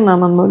träffade en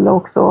annan mulla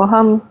också och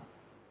han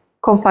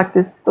kom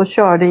faktiskt och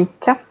körde i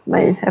kapp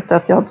mig efter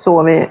att jag hade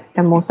sovit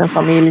hemma hos en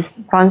familj.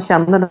 För han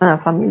kände den här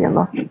familjen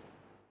då.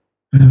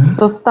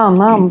 Så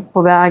stannade han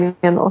på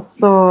vägen och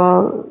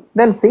så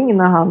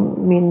välsignade han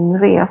min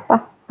resa.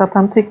 För att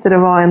han tyckte det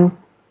var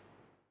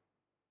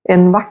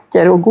en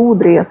vacker och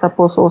god resa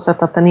på så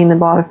sätt att den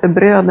innebar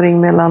förbrödring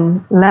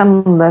mellan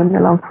länder,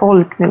 mellan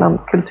folk, mellan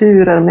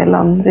kulturer,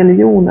 mellan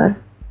religioner.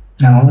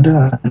 Ja, det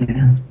var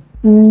det.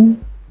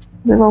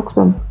 Det var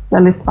också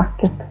väldigt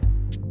vackert.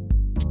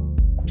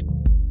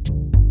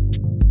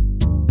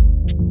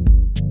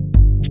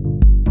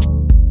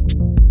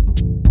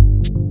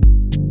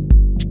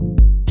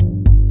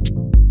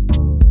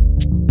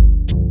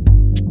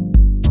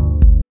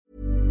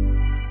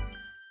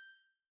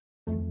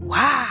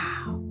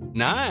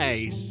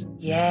 Nice.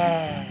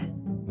 Yeah.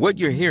 What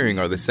you're hearing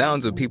are the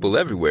sounds of people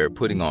everywhere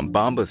putting on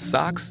Bombas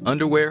socks,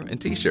 underwear, and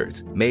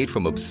T-shirts made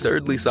from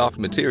absurdly soft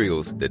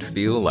materials that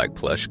feel like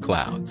plush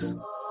clouds.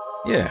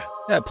 Yeah,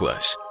 that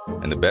plush.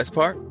 And the best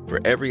part? For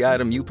every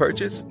item you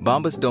purchase,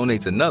 Bombas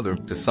donates another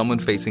to someone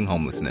facing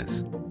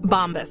homelessness.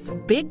 Bombas.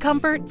 Big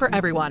comfort for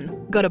everyone.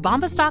 Go to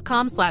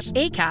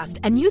bombas.com/ACAST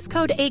and use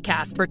code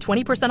ACAST for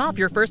 20% off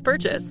your first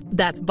purchase.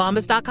 That's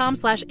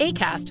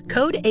bombas.com/ACAST.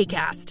 Code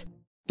ACAST.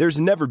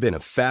 There's never been a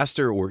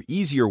faster or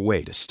easier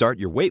way to start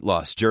your weight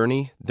loss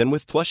journey than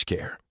with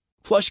PlushCare.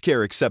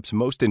 PlushCare accepts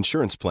most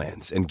insurance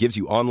plans and gives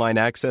you online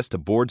access to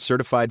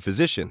board-certified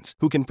physicians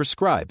who can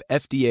prescribe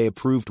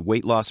FDA-approved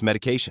weight loss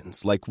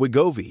medications like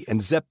Wegovy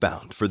and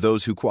Zepbound for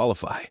those who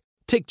qualify.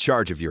 Take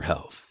charge of your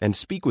health and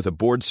speak with a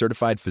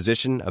board-certified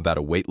physician about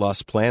a weight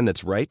loss plan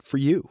that's right for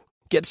you.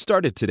 Get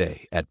started today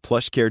at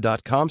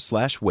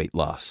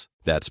plushcare.com/weightloss.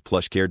 That's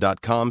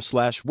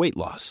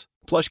plushcare.com/weightloss.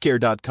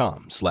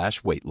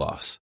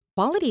 plushcare.com/weightloss.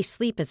 Quality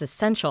sleep is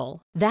essential.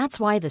 That's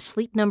why the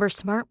Sleep Number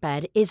Smart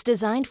Bed is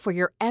designed for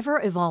your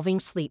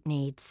ever-evolving sleep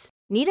needs.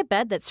 Need a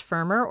bed that's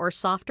firmer or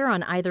softer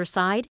on either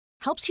side?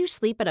 Helps you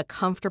sleep at a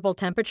comfortable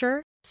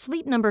temperature?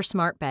 Sleep Number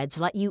Smart Beds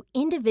let you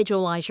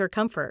individualize your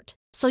comfort,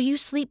 so you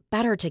sleep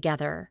better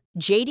together.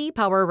 JD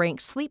Power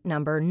ranks Sleep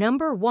Number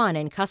 #1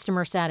 in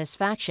customer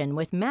satisfaction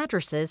with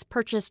mattresses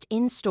purchased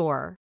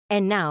in-store.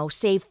 And now,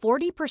 save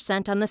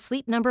 40% on the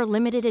Sleep Number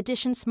Limited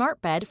Edition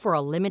Smart Bed for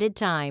a limited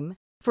time.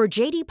 For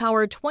JD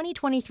Power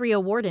 2023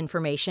 award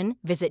information,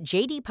 visit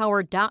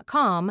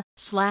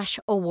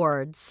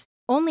jdpower.com/awards.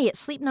 Only at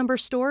Sleep Number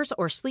stores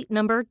or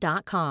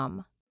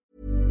sleepnumber.com.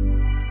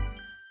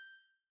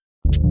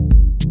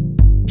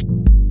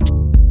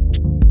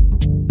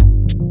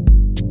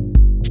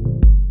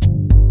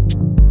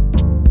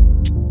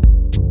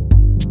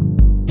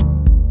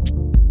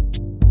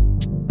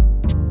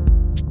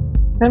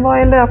 Men vad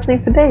är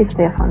löpning för dig,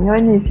 Stefan? Jag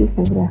är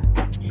nyfiken på det.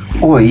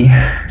 Oj.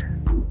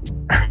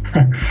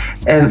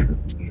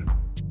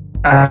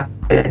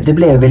 Det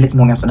blev väldigt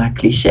många sådana här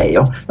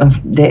klichéer.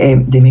 Det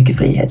är mycket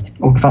frihet.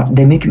 Och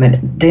det är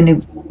mycket det är nu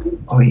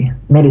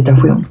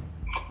meditation.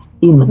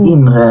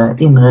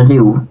 Inre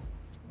ro.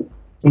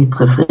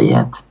 Yttre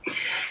frihet.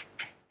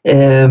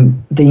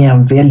 Det ger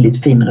en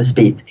väldigt fin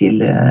respit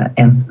till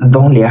ens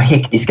vanliga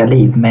hektiska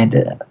liv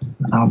med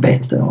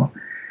arbete och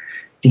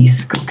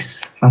disk och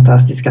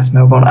fantastiska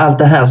småbarn. Allt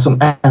det här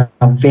som är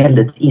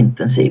väldigt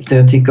intensivt. Och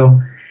jag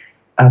tycker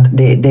att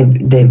det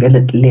är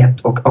väldigt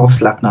lätt och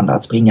avslappnande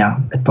att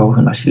springa ett par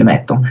 100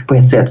 kilometer på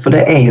ett sätt. För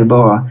det är ju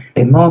bara,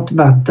 det är mat,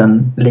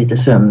 vatten, lite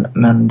sömn,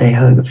 men det är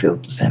höger fot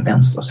och sen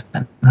vänster och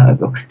sen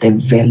höger. Det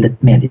är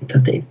väldigt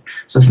meditativt.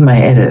 Så för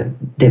mig är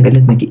det är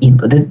väldigt mycket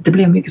inre. Det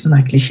blir mycket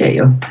sådana här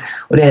klichéer.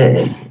 Och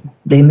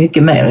det är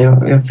mycket mer.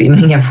 Jag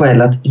finner inga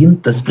skäl att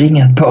inte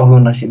springa ett par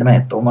 100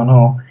 kilometer om man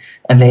har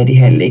en ledig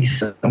helg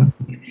liksom.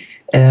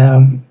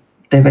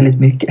 Det är väldigt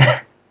mycket.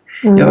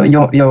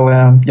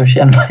 Jag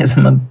känner mig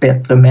som en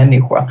bättre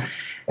människa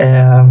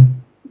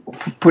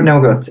på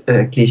något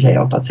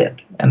klichéartat sätt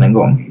än en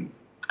gång.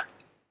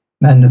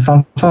 Men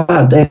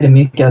framförallt är det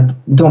mycket att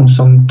de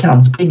som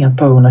kan springa ett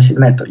par 100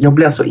 kilometer, jag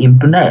blir så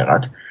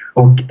imponerad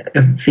och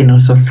jag finner det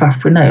så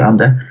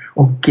fascinerande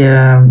och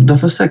då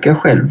försöker jag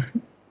själv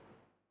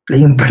bli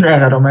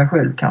imponerad av mig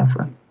själv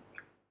kanske.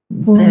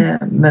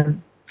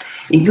 Men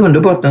i grund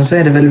och botten så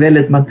är det väl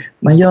väldigt,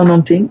 man gör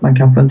någonting, man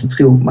kanske inte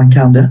tror man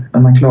kan det,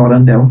 men man klarar det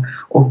ändå.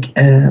 Och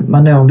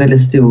man har en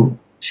väldigt stor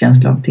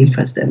känsla av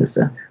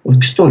tillfredsställelse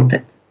och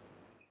stolthet.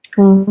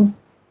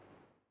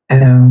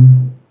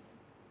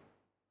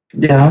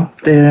 Ja,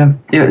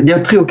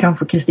 jag tror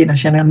kanske Kristina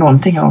känner igen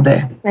någonting av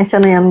det. Jag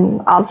känner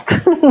igen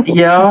allt.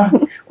 Ja,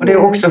 och det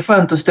är också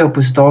skönt att stå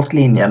på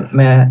startlinjen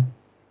med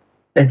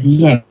ett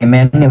gäng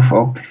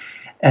människor.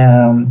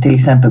 Till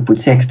exempel på ett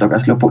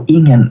 6-dagarslopp och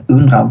ingen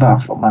undrar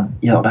varför man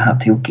gör det här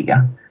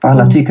tokiga. För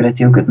alla tycker det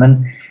är tokigt,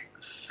 men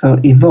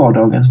för i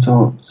vardagen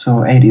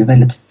så är det ju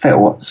väldigt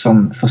få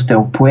som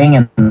förstår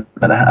poängen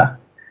med det här.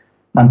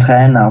 Man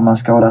tränar, man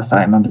skadar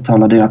sig, man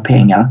betalar dyra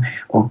pengar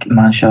och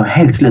man kör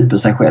helt slut på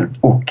sig själv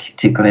och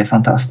tycker det är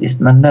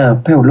fantastiskt. Men där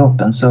på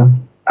loppen så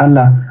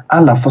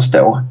alla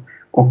förstår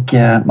och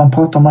man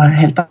pratar om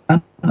helt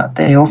annat.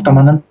 Det är ofta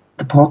man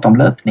inte pratar om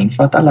löpning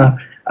för att alla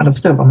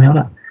förstår vad man gör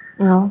där.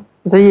 Ja,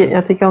 så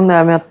jag tycker om det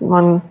här med att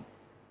man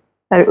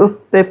är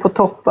uppe på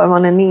toppar,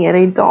 man är nere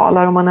i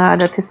dalar och man är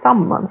där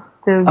tillsammans.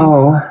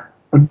 Ja,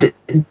 och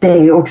det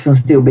är också en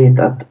stor bit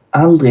att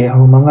aldrig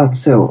har man varit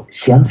så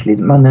känslig.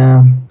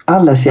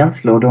 Alla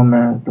känslor,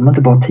 de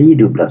inte bara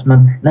tiodubblas,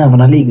 men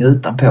nerverna ligger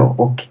utanpå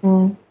och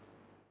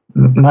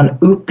man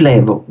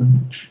upplever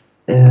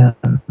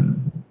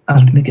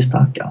allt mycket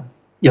starkare.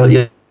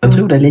 Jag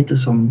tror det är lite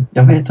som,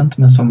 jag vet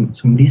inte, men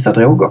som vissa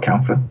droger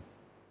kanske.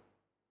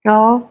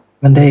 Ja.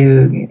 Men det är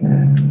ju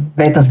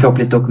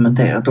vetenskapligt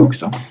dokumenterat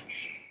också.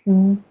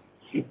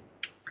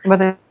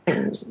 Men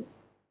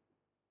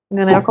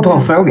Bra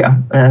fråga.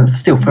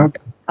 Stor fråga.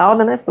 Ja,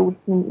 den är stor.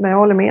 Men jag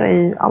håller med dig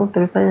i allt det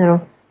du säger. Och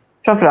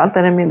framförallt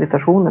är det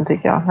meditationen,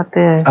 tycker jag. Att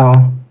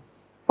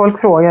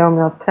folk frågar om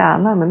jag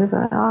tränar, men det är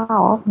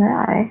så,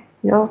 nej,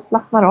 jag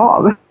slappnar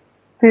av.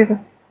 Det är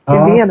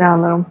det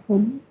handlar om.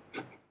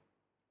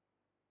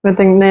 Jag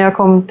tänkte, när jag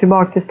kom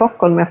tillbaka till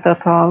Stockholm efter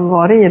att ha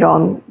varit i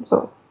Iran,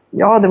 så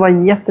det var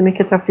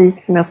jättemycket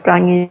trafik som jag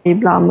sprang i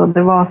ibland och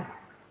det var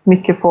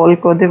mycket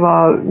folk och det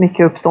var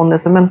mycket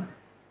uppståndelse, men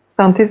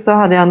samtidigt så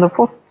hade jag ändå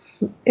fått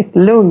ett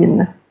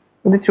lugn.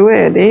 Och det tror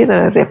jag det är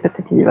det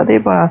repetitiva. Det är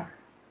bara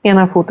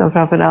ena foten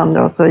framför den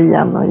andra och så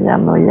igen och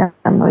igen och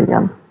igen och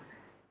igen.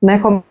 När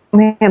jag kom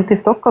hem till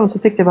Stockholm så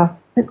tyckte jag bara,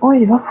 men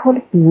oj, vad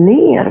folk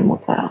ler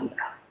mot varandra.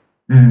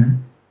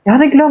 Jag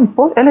hade glömt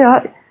bort,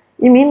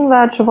 i min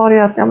värld så var det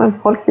ju att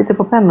folk sitter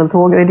på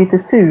pendeltåg och är lite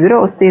sura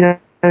och stirrar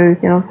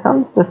ut genom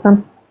fönstret.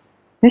 Men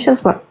nu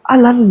känns det bara,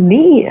 alla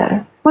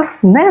ler. Vad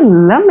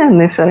snälla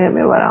människor är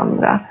med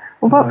varandra.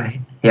 Och vad...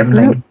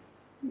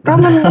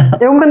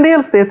 Jo, men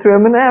dels det tror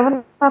jag, men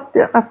även att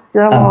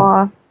jag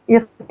var i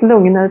ett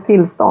lugnare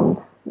tillstånd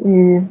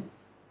i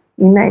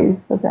mig,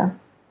 så att säga.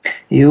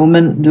 Jo,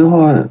 men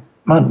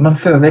man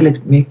får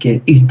väldigt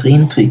mycket yttre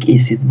intryck i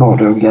sitt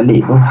vardagliga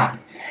liv. Och,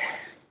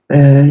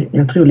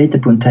 jag tror lite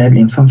på en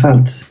tävling,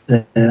 framförallt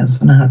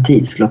sådana här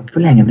tidslopp på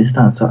längre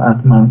distanser,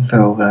 att man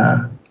får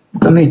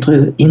de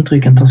yttre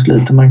intrycken tar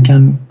slut och man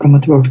kan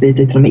komma tillbaka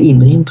lite till de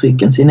inre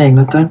intrycken, sina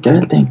egna tankar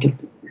helt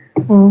enkelt.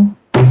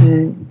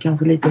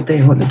 Kanske lite åt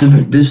det hållet.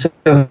 Du ser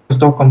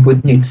Stockholm på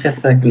ett nytt sätt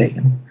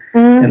säkerligen.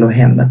 Eller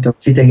hemmet och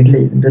sitt eget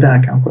liv. Det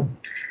där kanske.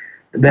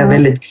 Det blir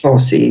väldigt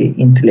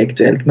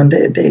kvasi-intellektuellt, men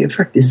det är ju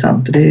faktiskt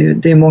sant.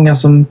 Det är många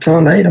som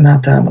talar i de här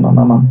termerna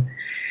när man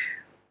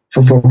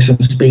får folk som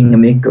springer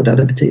mycket och där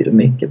det betyder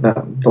mycket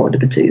vad det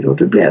betyder. Och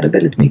då blir det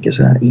väldigt mycket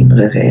så här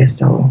inre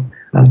resa och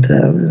allt det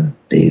där.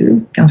 Det är ju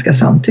ganska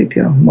sant,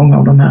 tycker jag. Många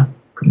av de här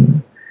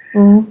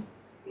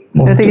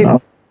mottorna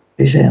och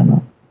klichéerna.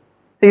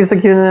 Det är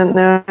så kul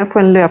när jag är på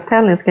en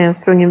löptävling så kan jag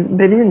springa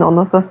bredvid någon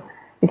och så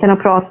vi kan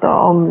prata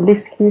om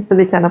livskriser,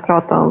 vi kan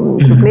prata om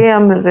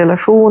problem,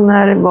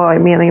 relationer, vad är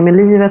meningen med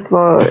livet,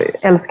 vad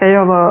älskar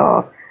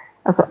jag,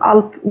 alltså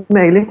allt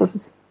möjligt. Och så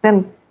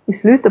sen i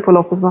slutet på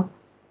loppet så bara,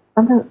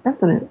 men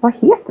vänta nu, vad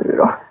heter du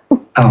då?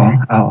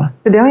 Ja.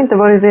 För det har inte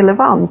varit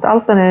relevant.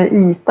 Allt den här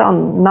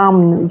ytan,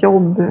 namn,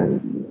 jobb,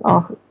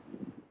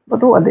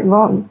 vadå?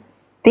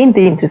 Det är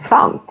inte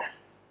intressant.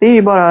 Det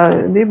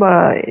är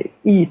bara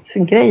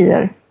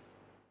ytgrejer.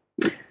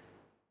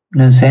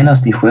 Nu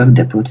senast i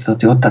Skövde på ett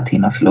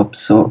 48-timmarslopp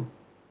så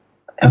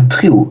jag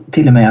tror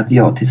till och med att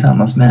jag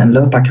tillsammans med en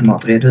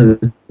löparkamrat red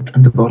ut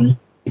inte bara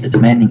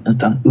livets mening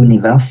utan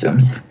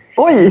universums.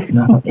 Oj!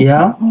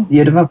 Ja,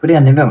 det var på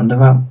den nivån. Det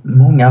var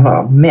många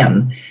varv,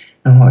 men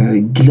nu har jag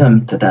ju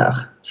glömt det där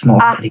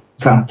smart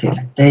fram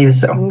till. Det är ju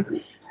så.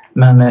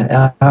 Men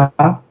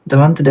det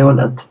var inte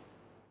dåligt.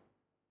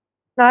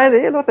 Nej,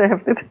 det låter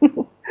häftigt.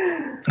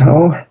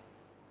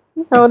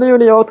 Ja, det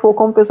gjorde jag och 2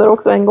 kompisar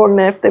också en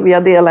gång efter vi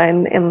hade delat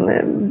en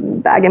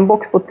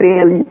bag-in-box på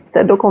 3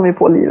 liter. Då kom vi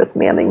på livets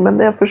mening, men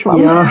det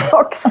försvann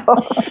också.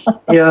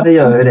 Ja, det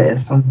gör ju det.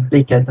 Som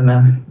likheten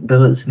med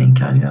berusning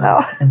kan ju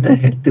inte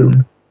helt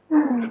dum.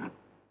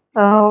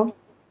 Ja,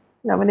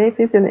 men det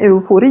finns ju en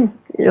eufori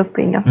i att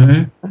springa.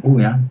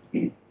 Ja.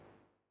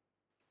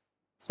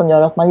 Som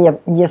gör att man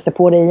ger sig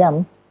på det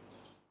igen.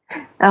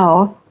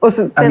 Ja. Och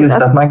så, sen,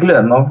 just att man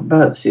glömmer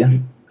behövs ju.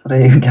 För det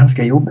är ju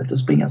ganska jobbigt att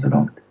springa så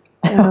långt.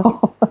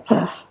 Ja.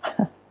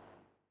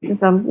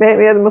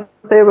 Jag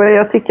måste säga,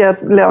 jag tycker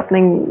att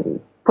löpning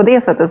på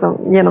det sättet som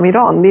genom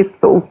Iran, det är ett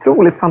så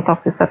otroligt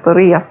fantastiskt sätt att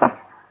resa.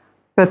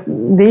 För att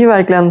det är ju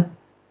verkligen,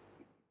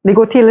 det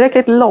går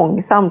tillräckligt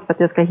långsamt för att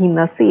jag ska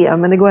hinna se,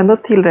 men det går ändå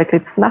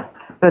tillräckligt snabbt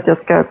att jag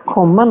ska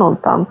komma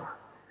någonstans.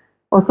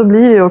 Och så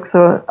blir det ju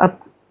också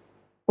att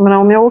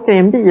om jag åker i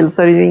en bil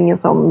så är det ju ingen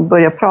som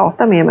börjar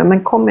prata med mig. Men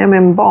kommer jag med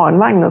en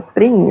barnvagn och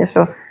springer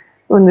så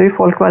undrar ju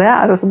folk vad det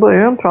är. Och så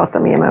börjar de prata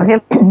med mig och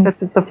helt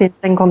plötsligt så finns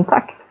det en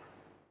kontakt.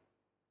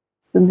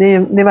 Så det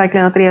är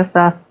verkligen att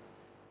resa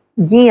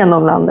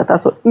genom landet,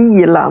 alltså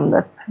i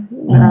landet.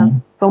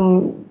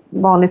 Som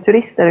vanlig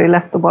turister är det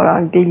lätt att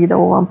bara glida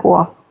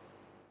ovanpå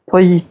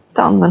på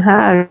ytan. Men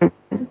här,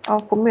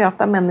 jag får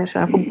möta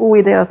människor, jag får bo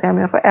i deras hem,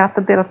 jag får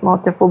äta deras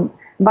mat, jag får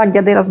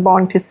bagga deras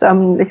barn till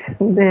sömn.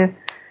 Liksom. Det är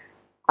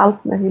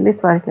allt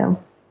möjligt verkligen.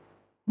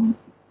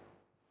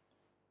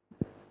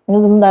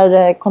 Den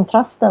där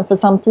kontrasten, för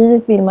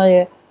samtidigt vill man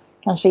ju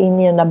kanske in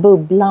i den där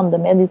bubblan, det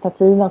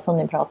meditativa som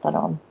ni pratade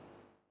om.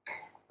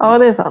 Ja,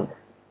 det är sant.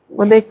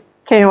 Och det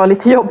kan ju vara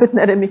lite jobbigt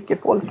när det är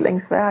mycket folk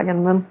längs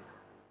vägen, men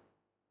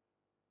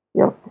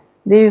ja,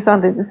 det är ju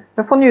sant.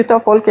 Jag får njuta av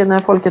folket när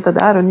folket är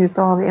där och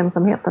njuta av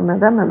ensamheten när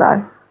den är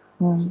där.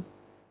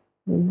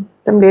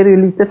 Sen blir det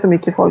ju lite för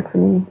mycket folk för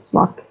min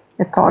smak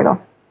ett tag då.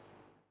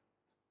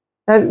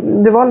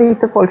 Det var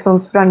lite folk som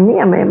sprang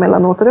med mig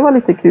emellanåt och det var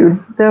lite kul.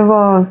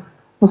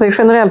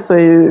 Generellt så är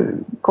ju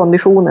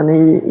konditionen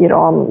i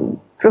Iran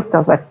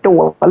fruktansvärt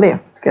dålig,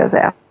 ska jag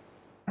säga.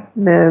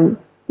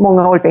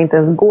 Många orkar inte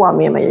ens gå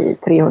med mig i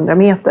 300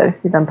 meter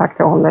i den takt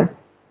jag håller.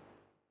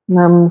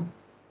 Men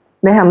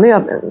det hände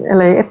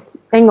ju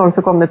en gång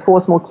så kom det 2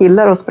 små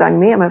killar och sprang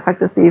med mig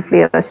faktiskt i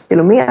flera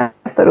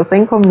kilometer. Och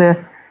sen kom det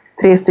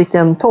 3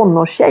 stycken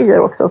tonårstjejer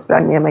också och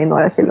sprang med mig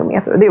några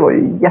kilometer. Och det var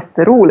ju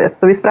jätteroligt.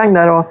 Så vi sprang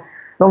där och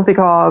de fick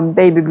ha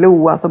Baby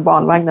Blue, alltså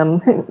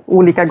barnvagnen,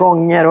 olika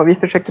gånger. Och vi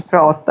försökte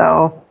prata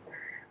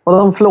och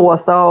de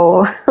flåsade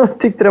och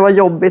tyckte det var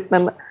jobbigt.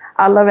 Men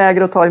alla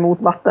vägrade att ta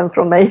emot vatten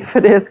från mig,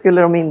 för det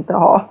skulle de inte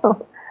ha.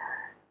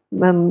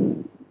 Men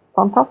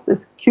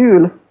fantastiskt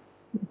kul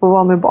att få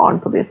vara med barn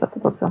på det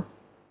sättet också.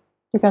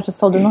 Du kanske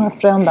sådde några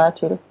frön där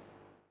till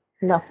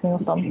löpning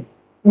hos dem?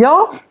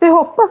 Ja, det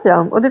hoppas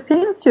jag. Och det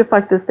finns ju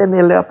faktiskt en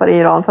del löpare i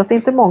Iran, fast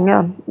inte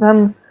många.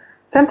 Men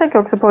sen tänker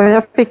jag också på att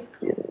jag fick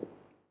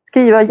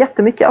skriva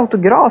jättemycket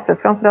autografer,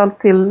 framförallt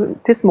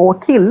till små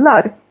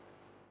killar.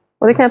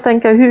 Och det kan jag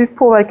tänka, hur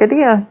påverkar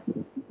det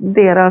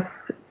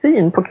deras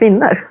syn på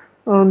kvinnor?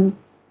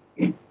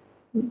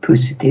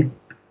 Positivt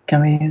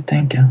kan vi ju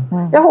tänka.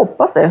 Jag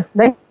hoppas det.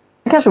 Det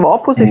kanske var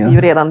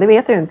positiv redan, det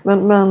vet jag ju inte.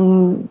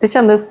 Men det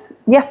kändes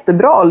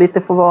jättebra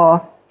lite få vara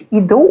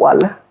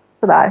idol.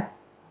 Sådär.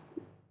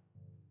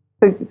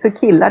 För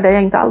killar där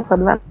jag inte alls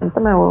hade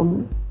väntat mig att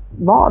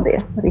vara det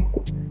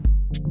riktigt.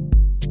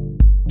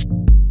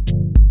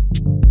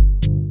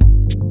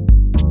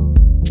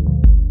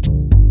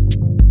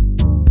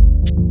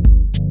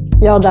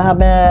 Ja, det här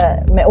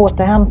med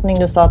återhämtning,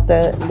 du sa att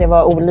det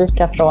var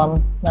olika från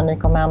när ni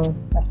kom hem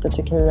efter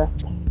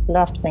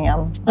Turkiet-löpningen.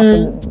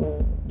 Alltså,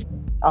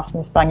 ja,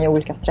 ni sprang i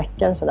olika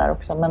sträckor så där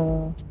också.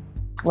 Men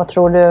vad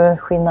tror du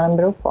skillnaden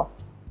beror på?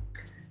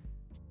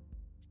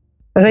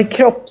 Alltså,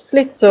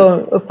 kroppsligt så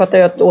uppfattar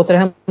jag att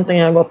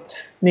återhämtningen har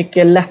gått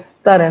mycket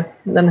lättare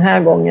den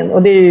här gången.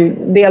 Och det är ju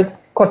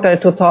dels kortare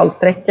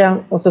totalsträcka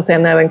och så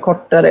sen även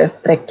kortare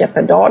sträcka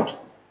per dag.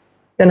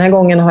 Den här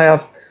gången har jag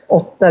haft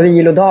 8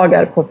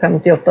 vilodagar på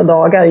 58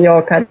 dagar. Jag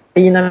och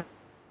Carina,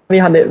 vi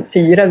hade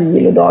 4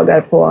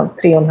 vilodagar på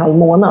 3,5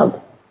 månad.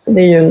 Så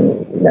det är ju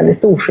en väldigt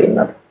stor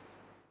skillnad.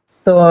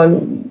 Så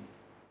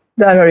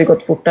där har det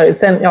gått fortare.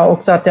 Sen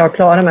också att jag har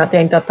klarat mig, att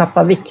jag inte har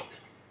tappat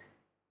vikt.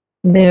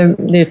 Det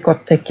är ett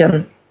gott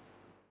tecken.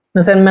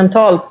 Men sen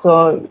mentalt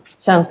så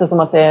känns det som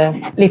att det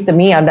är lite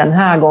mer den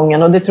här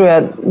gången. Och det tror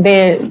jag,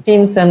 det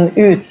finns en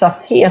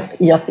utsatthet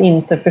i att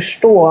inte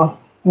förstå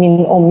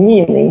min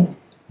omgivning.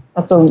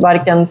 Alltså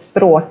varken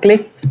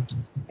språkligt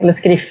eller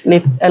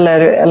skriftligt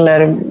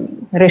eller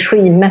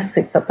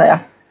regimmässigt så att säga.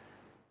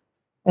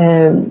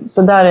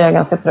 Så där är jag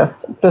ganska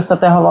trött. Plus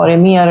att det har varit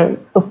mer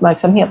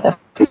uppmärksamhet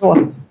efteråt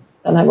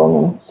den här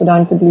gången. Så det har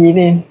inte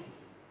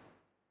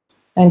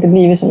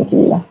blivit så mycket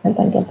vila helt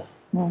enkelt.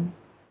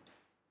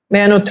 Men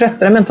jag är nog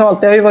tröttare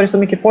mentalt. Det har ju varit så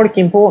mycket folk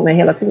in på mig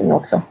hela tiden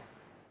också.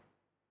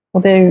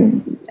 Och det är ju,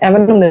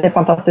 även om det är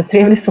fantastiskt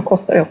trevligt så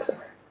kostar det också.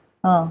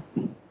 Ja.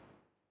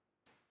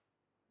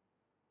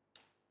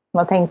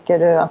 Vad tänker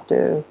du att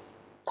du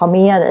tar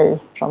med dig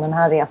från den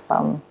här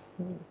resan?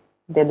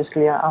 Det du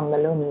skulle göra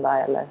annorlunda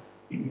eller?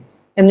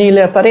 En ny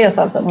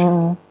löparresa alltså?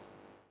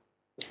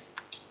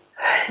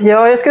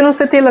 Ja, jag skulle nog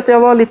se till att jag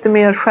var lite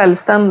mer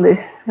självständig.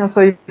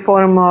 Alltså i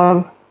form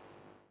av...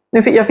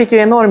 Jag fick ju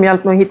enorm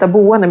hjälp med att hitta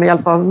boende med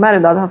hjälp av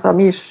Merdad, alltså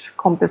Amirs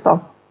kompis då.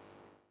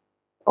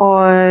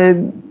 Och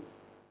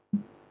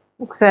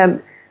jag ska säga,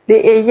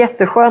 det är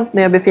jätteskönt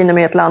när jag befinner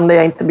mig i ett land där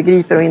jag inte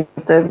begriper och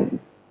inte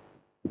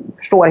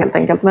förstår helt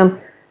enkelt. Men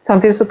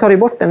samtidigt så tar det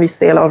bort en viss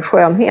del av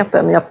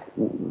skönheten.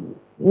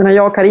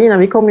 Jag och Carina,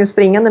 vi kom ju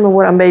springande med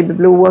våran Baby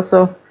Blue och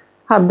så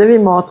hade vi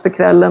mat för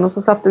kvällen och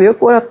så satte vi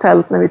upp våra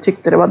tält när vi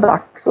tyckte det var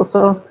dags. Och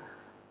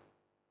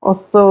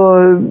så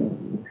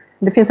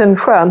det finns en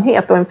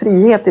skönhet och en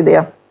frihet i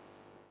det.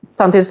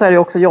 Samtidigt så är det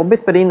också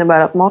jobbigt för det innebär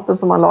att maten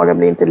som man lagar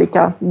blir inte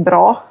lika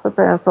bra så att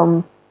säga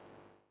som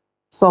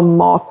som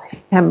mat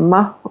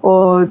hemma.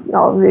 Och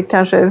ja,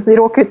 vi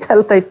råkar ju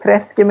tälta i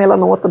träsk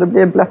emellanåt och det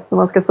blir blött när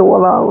man ska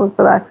sova och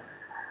sådär.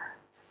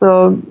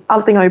 Så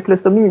allting har ju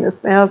plus och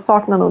minus, men jag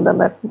saknar nog den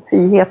där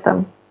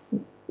friheten.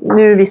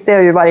 Nu visste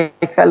jag ju varje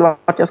kväll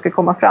vart jag skulle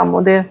komma fram,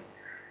 och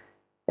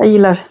jag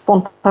gillar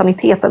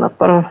spontaniteten, att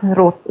bara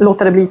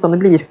låta det bli som det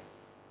blir.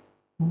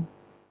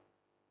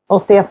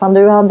 Och Stefan,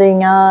 du hade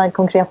inga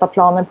konkreta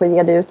planer på att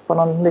ge dig ut på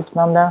någon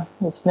liknande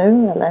just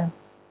nu, eller?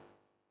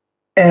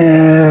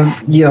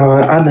 Jag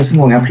har alldeles för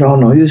många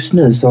planer. Just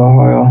nu så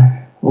har jag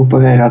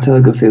opererat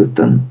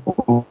högerfoten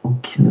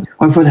och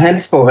har fått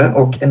hälsporre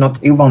och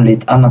något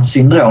ovanligt annat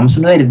syndrom,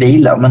 så nu är det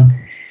vila. Men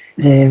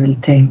det är väl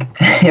tänkt,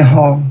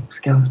 jag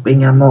ska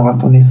springa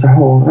maraton i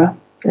Sahara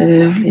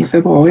i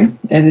februari,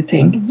 är det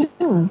tänkt.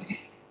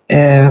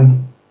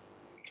 Än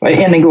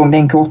en gång, det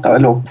är en kortare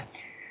lopp.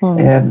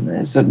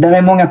 Så där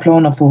är många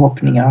planer och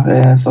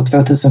förhoppningar för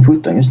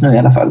 2017 just nu i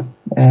alla fall.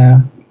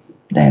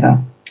 Det är det.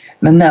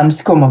 Men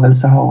närmast kommer väl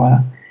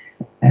Sahara,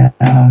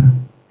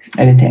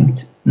 är det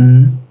tänkt.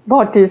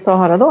 Vart i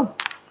Sahara då?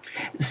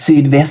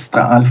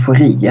 Sydvästra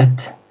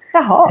Algeriet.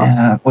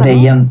 Jaha. Och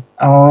det är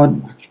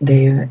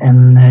det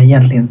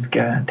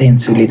är en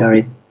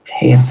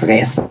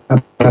solidaritetsresa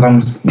där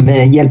de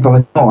med hjälp av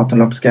ett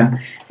maratonlopp ska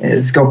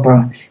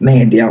skapa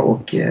media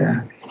och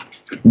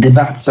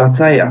debatt, så att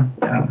säga.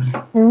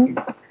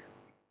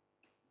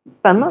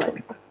 Spännande.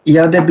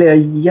 Ja, det blir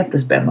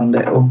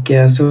jättespännande, och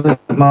så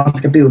man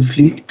ska bo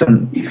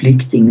i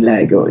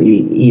flyktingläger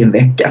i en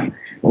vecka,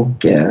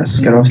 och så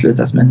ska det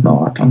avslutas med ett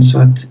maraton,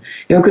 så att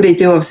jag går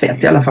dit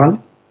oavsett i alla fall.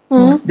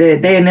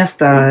 Det är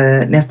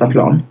nästa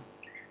plan.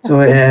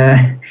 Så än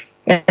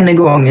en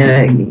gång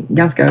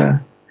ganska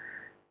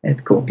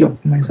ett kort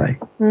lopp, får man ju säga.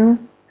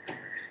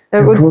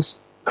 Jag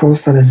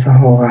korsade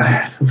Sahara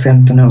för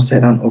 15 år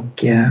sedan,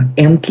 och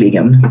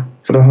äntligen,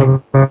 för det har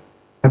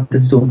varit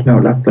ett stort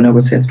mål att på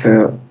något sätt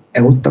få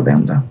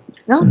återvända.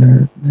 Ja. Så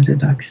nu är det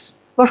dags.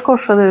 Var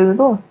korsade du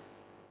då?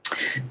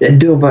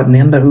 Då var den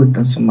enda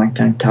rutten som man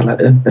kan kalla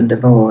öppen, det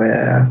var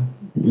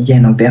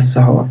genom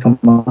Västsahara, från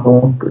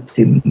Marocko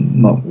till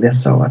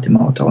Västsahara till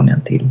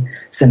Mauretanien till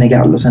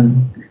Senegal, och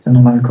sen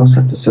har man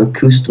korsat så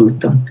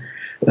kustrutten.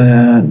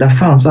 Där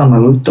fanns andra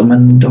rutter,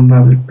 men de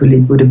var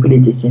väl både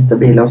politiskt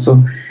instabila, och så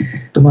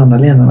de andra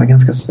länderna var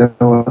ganska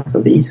svåra för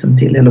visum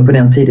till, eller på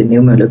den tiden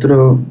omöjligt, och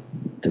då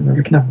det var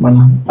väl knappt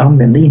man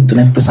använde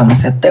internet på samma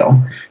sätt då.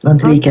 Det var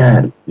inte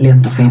lika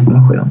lätt att få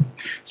information.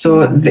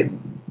 Så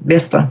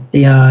västra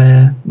via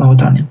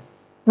Mauretanien.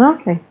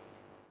 Okej.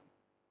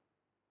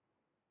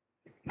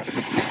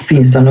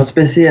 Finns det något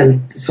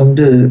speciellt som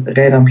du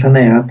redan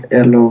planerat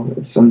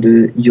eller som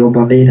du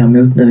jobbar vidare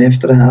mot nu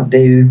efter det här? Det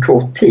är ju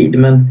kort tid,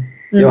 men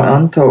jag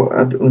antar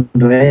att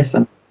under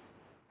resan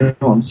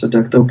så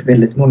dök det upp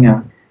väldigt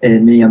många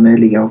nya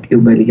möjliga och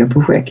omöjliga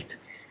projekt.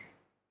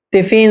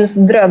 Det finns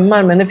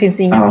drömmar, men det finns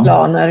inga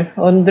planer.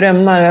 Och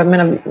drömmar, jag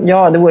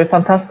menar, det vore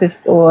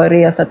fantastiskt att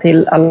resa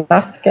till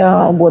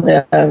Alaska och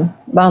både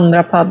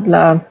vandra,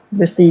 paddla,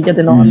 bestiga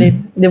Denali.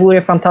 Det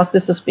vore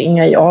fantastiskt att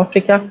springa i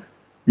Afrika.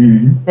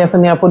 Det jag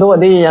funderar på då,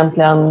 det är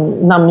egentligen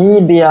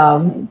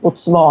Namibia,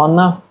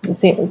 Botswana,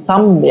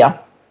 Zambia.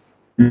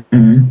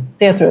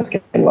 Det tror jag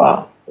skulle vara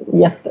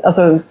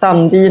alltså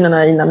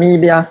sanddynerna i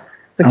Namibia.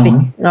 Så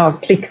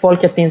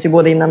klickfolket finns ju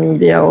både i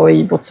Namibia och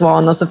i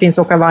Botswana, och så finns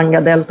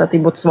Okavanga-deltat i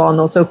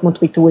Botswana, och så upp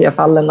mot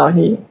Victoriafallen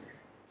i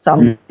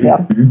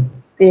Zambia.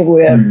 Det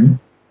vore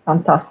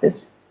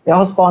fantastiskt. Jag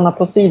har spanat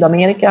på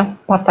Sydamerika,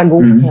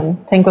 Patagonien.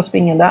 Tänk att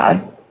springa där.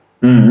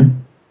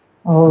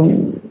 Och,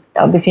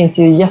 det finns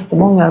ju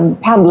jättemånga.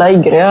 Paddla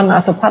i Grönland,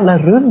 alltså paddla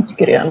runt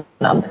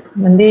Grönland.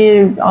 Men det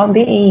är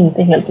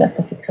inte helt lätt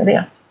att fixa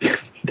det.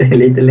 Det är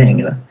lite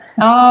längre.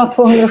 Ja,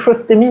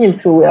 270 mil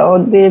tror jag, och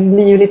det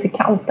blir ju lite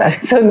kallt där.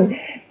 Så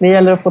det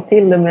gäller att få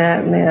till det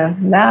med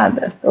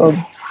vädret.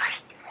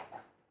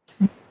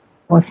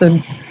 Och så,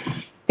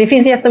 det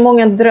finns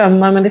jättemånga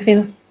drömmar, men det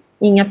finns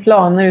inga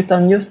planer,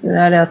 utan just nu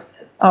är det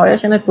att jag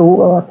känner ett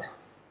behov av att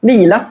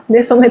vila. Det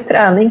är som med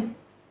träning.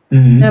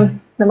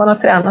 När man har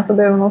tränat så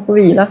behöver man få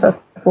vila för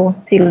att få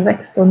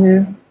tillväxt, och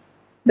nu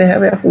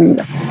behöver jag få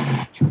vila.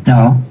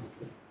 Ja.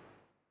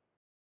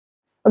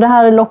 Och det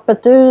här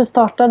loppet du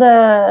startade,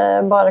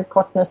 bara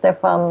kort nu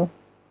Stefan,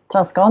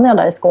 Transcania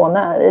där i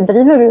Skåne.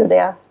 Driver du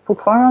det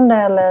fortfarande,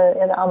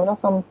 eller är det andra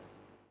som...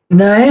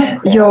 Nej,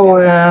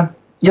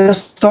 jag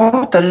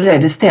startade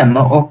det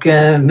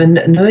stämmer. Men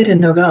nu är det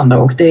några andra,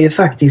 och det är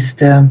faktiskt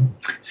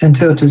sedan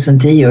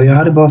 2010, och jag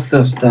hade bara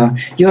första...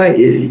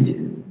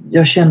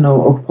 Jag känner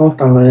och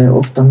pratar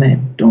ofta med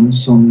de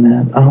som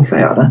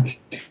arrangerar det.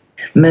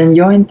 Men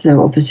jag är inte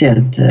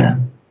officiellt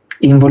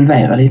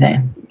involverad i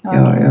det.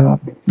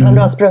 Men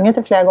du har sprungit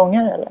det flera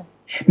gånger, eller?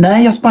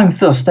 Nej, jag sprang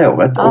första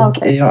året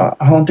och jag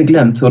har inte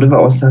glömt hur det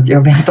var, så att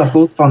jag väntar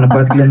fortfarande på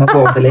att glömma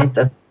bort det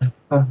lite.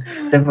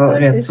 Det var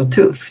rätt så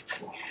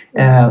tufft,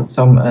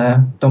 som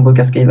de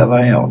brukar skriva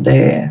varje år.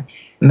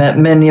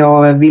 Men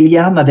jag vill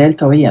gärna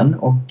delta igen,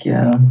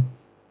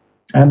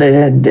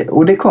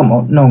 och det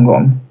kommer någon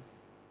gång.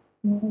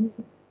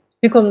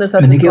 Hur kom det så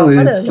att du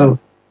skapade det?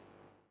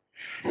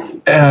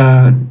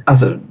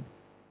 Alltså,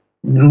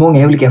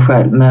 många olika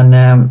skäl,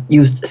 men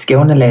just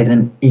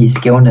Skåneleden i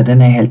Skåne,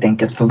 den är helt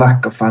enkelt för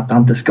vacker för att det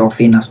inte ska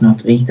finnas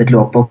något riktigt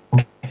lopp. Och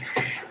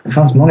det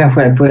fanns många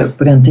skäl.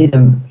 På den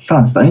tiden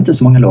fanns det inte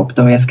så många lopp.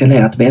 Det har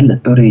eskalerat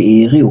väldigt både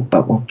i Europa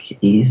och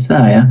i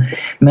Sverige.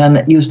 Men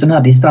just den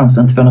här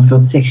distansen,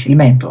 246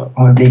 kilometer,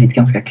 har blivit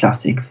ganska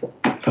klassisk.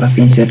 För det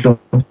finns ju ett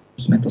lopp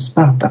som heter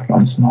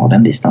Spartathlon som har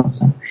den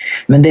distansen.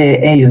 Men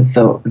det är ju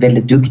för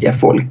väldigt duktiga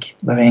folk.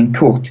 Det är en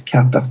kort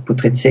cut-off på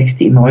 36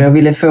 timmar. Och jag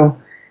ville få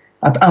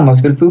att andra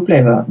skulle få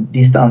uppleva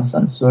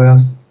distansen. Så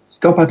jag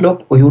skapade ett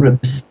lopp och gjorde det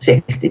på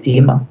 60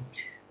 timmar.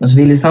 Men så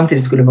ville det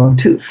samtidigt skulle vara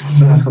tufft,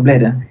 så därför blev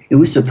det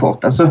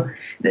osupport. Alltså,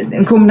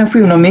 en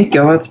kombination av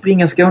mycket av att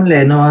springa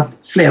Skåneleden och att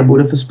fler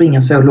borde få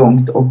springa så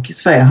långt. Och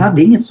Sverige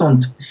hade inget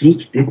sånt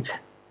riktigt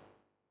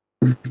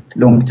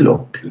långt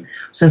lopp.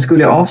 Sen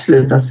skulle jag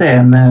avsluta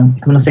serien med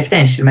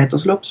 161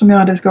 kilometers lopp som jag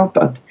hade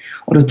skapat.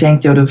 Och då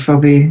tänkte jag, då får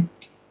vi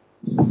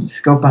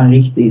skapa en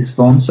riktig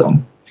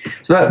svansång.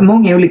 Så det var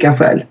många olika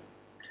skäl.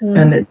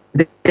 Men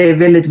det är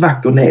väldigt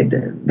vacker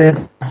led,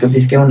 väldigt vackert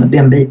i Skåne,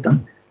 den biten.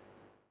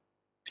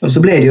 Och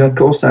så blev det ju att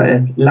korsa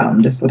ett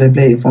land, för det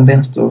blev ju från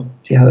vänster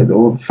till höger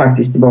och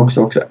faktiskt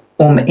tillbaka också.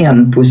 Om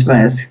en på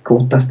Sveriges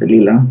kortaste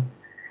lilla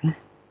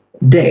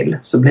del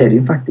så blev det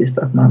ju faktiskt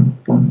att man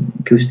från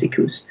kust till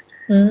kust.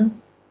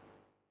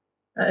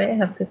 Ja, det är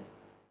häftigt.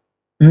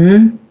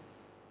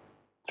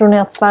 Tror ni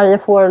att Sverige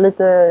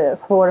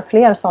får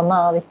fler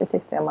sådana riktigt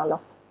extrema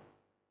lopp?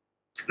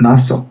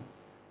 Massor.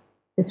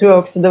 Det tror jag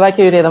också. Det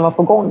verkar ju redan vara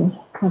på gång.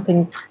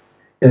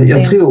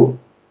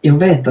 Jag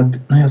vet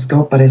att när jag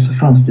skapade det så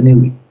fanns det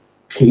nog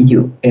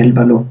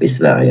 10-11 lopp i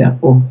Sverige.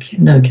 Och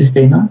nu,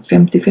 Kristina,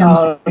 55?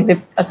 Ja,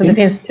 det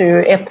finns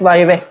ju ett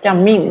varje vecka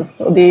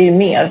minst. Och det är ju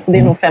mer. Så det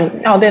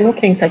är det är nog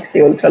kring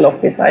 60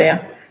 ultralopp i Sverige.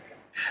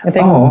 Jag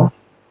tänker,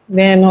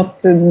 det är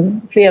något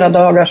flera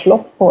dagars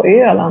lopp på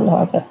Öland har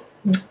jag sett.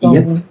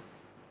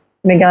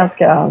 Med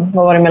ganska,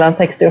 vad var det, mellan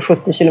 60 och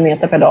 70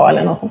 kilometer per dag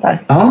eller något sånt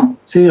där. Ja,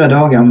 4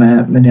 dagar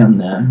med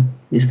den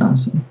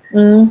distansen.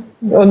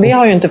 Och det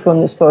har ju inte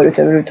funnits förut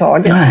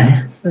överhuvudtaget.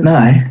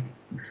 Nej.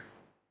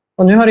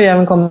 Och nu har det ju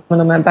även kommit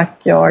de här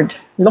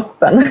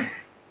backyard-loppen.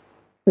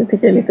 Det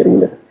tycker jag är lite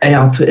roligt.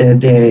 Ja,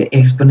 det är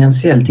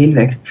exponentiell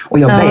tillväxt. Och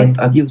jag vet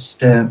att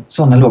just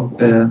sådana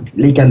lopp,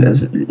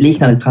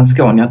 liknande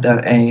Transcania, där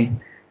är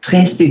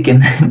 3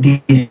 stycken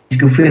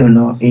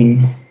diskussioner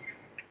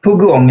på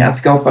gång att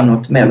skapa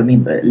något mer eller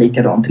mindre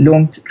likadant.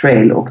 Långt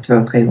trail och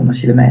 200-300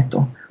 kilometer.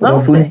 Och det har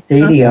funnits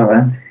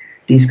tidigare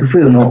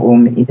diskussioner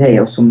om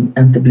idéer som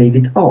inte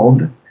blivit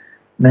av.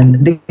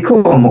 Men det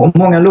kommer, och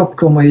många lopp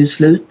kommer ju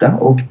sluta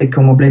och det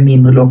kommer bli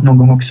mindre lopp någon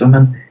gång också.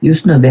 Men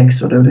just nu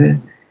växer det och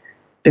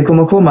det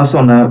kommer komma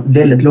sådana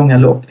väldigt långa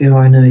lopp. Vi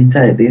har ju nu i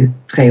Täby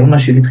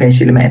 323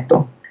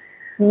 kilometer.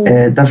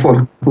 Där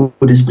folk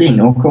både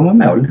springer och kommer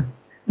mål.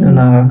 Nu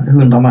när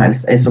 100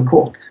 miles är så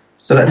kort.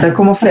 Så där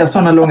kommer fler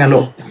sådana långa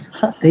lopp.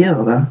 Det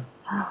gör det.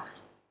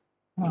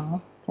 Ja,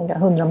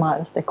 100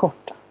 miles, det är kort.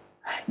 Alltså.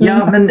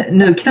 Ja, men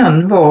nu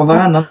kan vara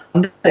varannan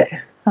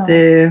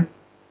det.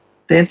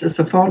 Det är inte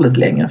så farligt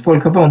längre.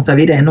 Folk har vant sig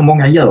vid det och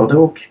många gör det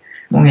och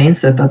många har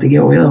insett att det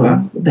går att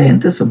göra. Det är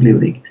inte så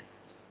blodigt.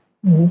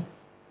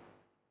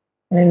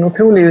 Det är en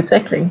otrolig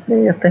utveckling. Det är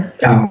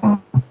jättehäftigt.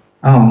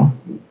 Ja.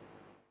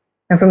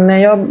 För när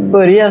jag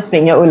började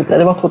springa ultra,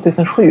 det var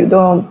 2007,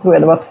 då tror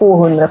jag det var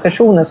 200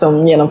 personer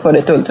som genomförde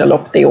ett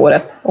ultralopp det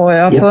året. Och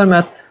jag har för mig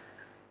att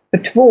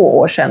för 2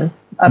 år sedan,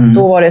 att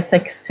då var det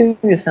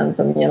 6000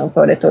 som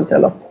genomförde ett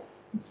ultralopp.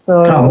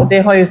 Så och det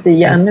har ju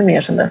stigit ännu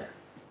mer sedan dess.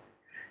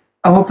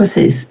 Ja,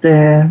 precis.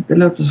 Det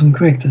låter som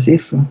korrekta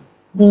siffror.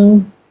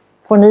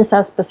 Får ni så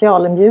här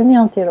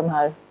specialinbjudningar till de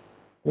här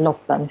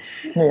loppen,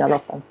 nya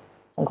loppen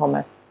som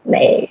kommer?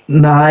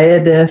 Nej,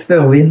 det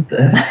får vi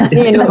inte.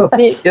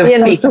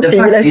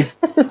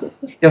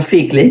 Jag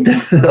fick lite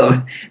för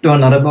då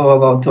när det bara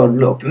var 12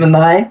 lopp. Men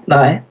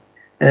nej.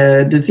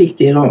 Du fick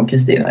det i ram,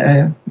 Kristina. Jag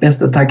är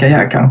bäst att tacka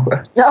ja kanske.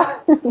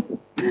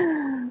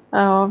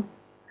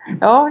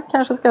 Ja,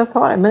 kanske ska jag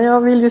ta det. Men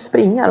jag vill ju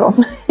springa då.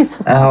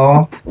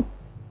 Ja.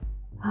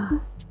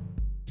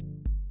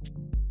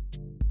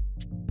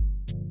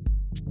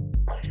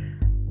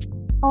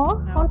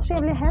 Ja, ha en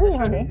trevlig helg,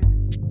 hörni.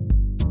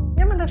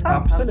 Ja, men det är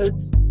sant.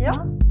 Absolut. Ja,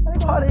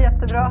 ha det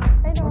jättebra.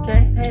 Hej då.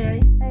 Okej,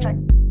 hej. Tack.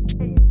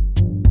 Hej.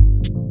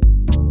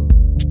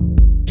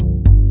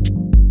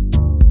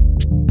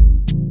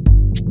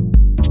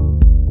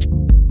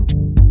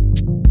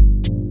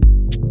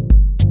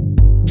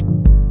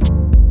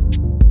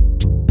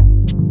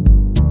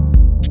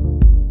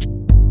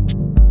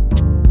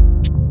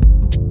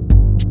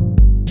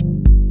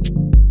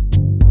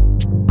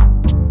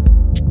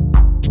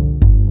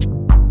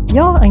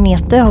 Jag,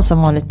 Agnete, har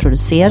som vanligt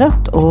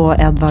producerat och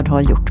Edvard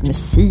har gjort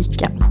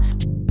musiken.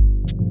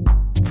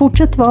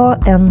 Fortsätt vara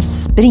en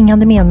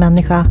springande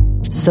medmänniska,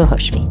 så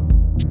hörs vi.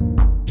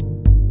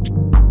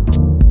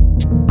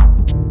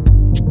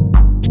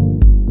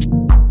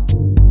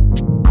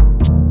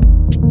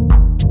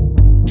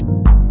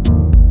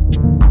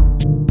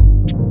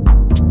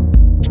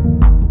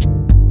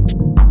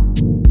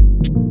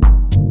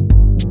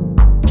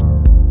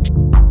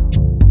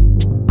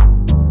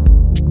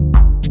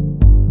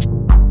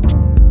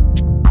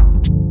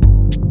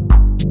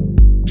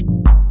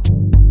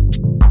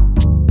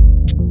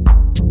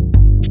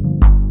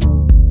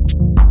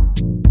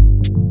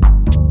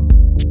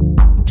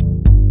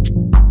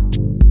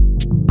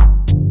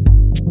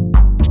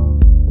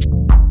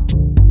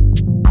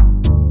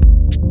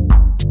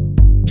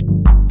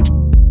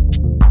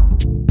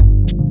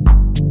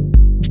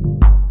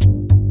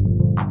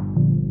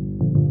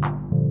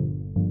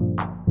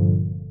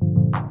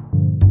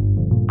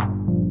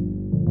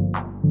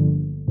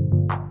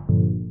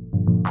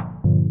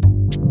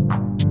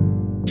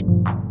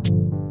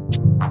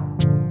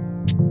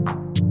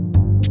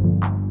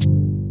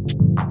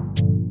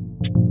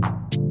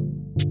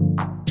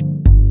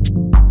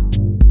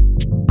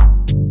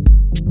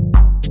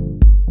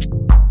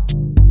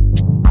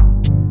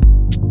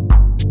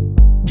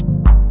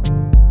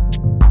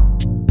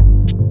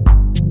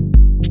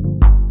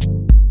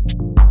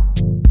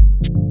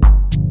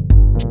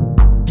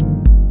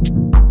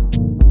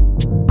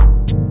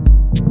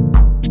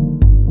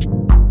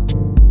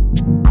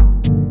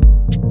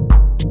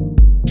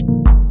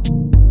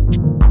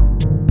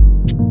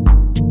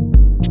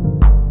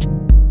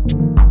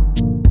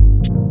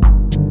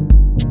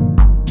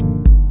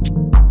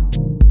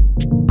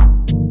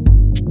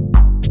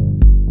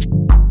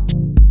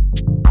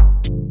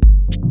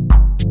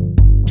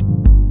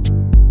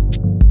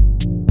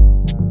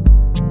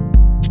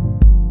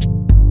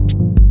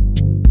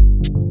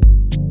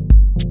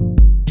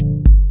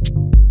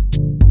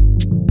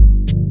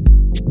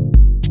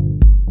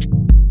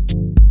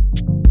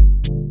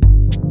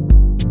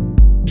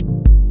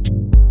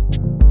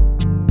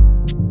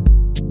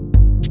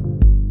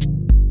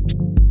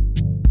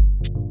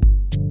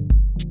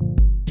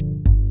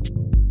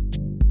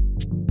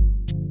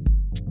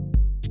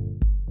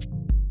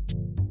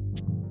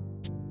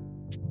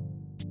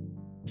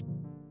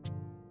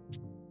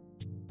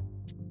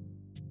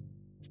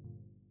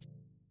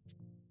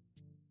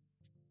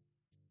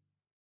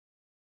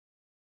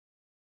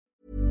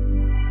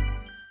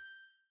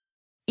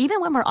 Even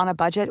when we're on a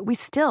budget, we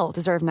still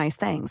deserve nice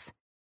things.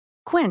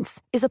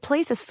 Quince is a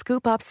place to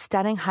scoop up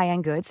stunning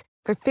high-end goods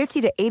for 50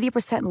 to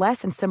 80%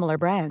 less than similar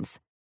brands.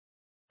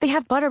 They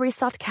have buttery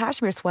soft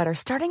cashmere sweaters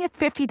starting at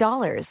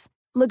 $50,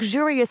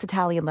 luxurious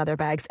Italian leather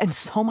bags, and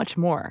so much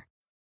more.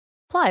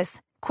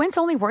 Plus, Quince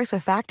only works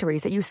with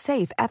factories that use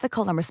safe,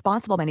 ethical, and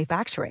responsible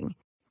manufacturing.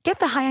 Get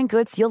the high-end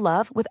goods you'll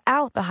love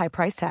without the high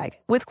price tag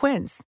with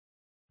Quince.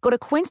 Go to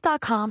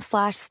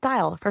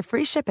quince.com/style for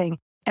free shipping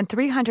and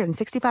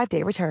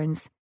 365-day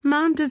returns.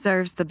 Mom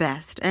deserves the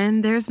best,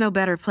 and there's no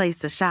better place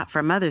to shop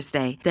for Mother's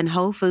Day than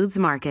Whole Foods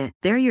Market.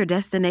 They're your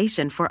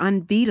destination for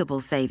unbeatable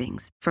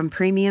savings, from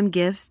premium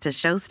gifts to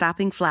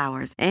show-stopping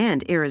flowers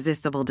and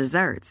irresistible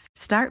desserts.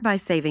 Start by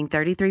saving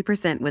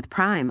 33% with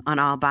Prime on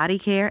all body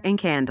care and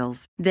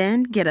candles.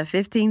 Then get a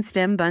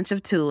 15-stem bunch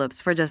of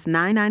tulips for just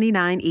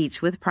 $9.99 each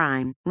with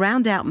Prime.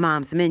 Round out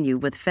Mom's menu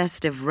with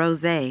festive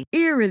rosé,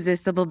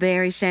 irresistible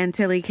berry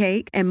chantilly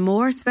cake, and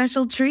more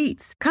special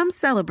treats. Come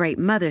celebrate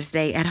Mother's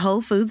Day at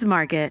Whole Foods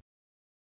Market.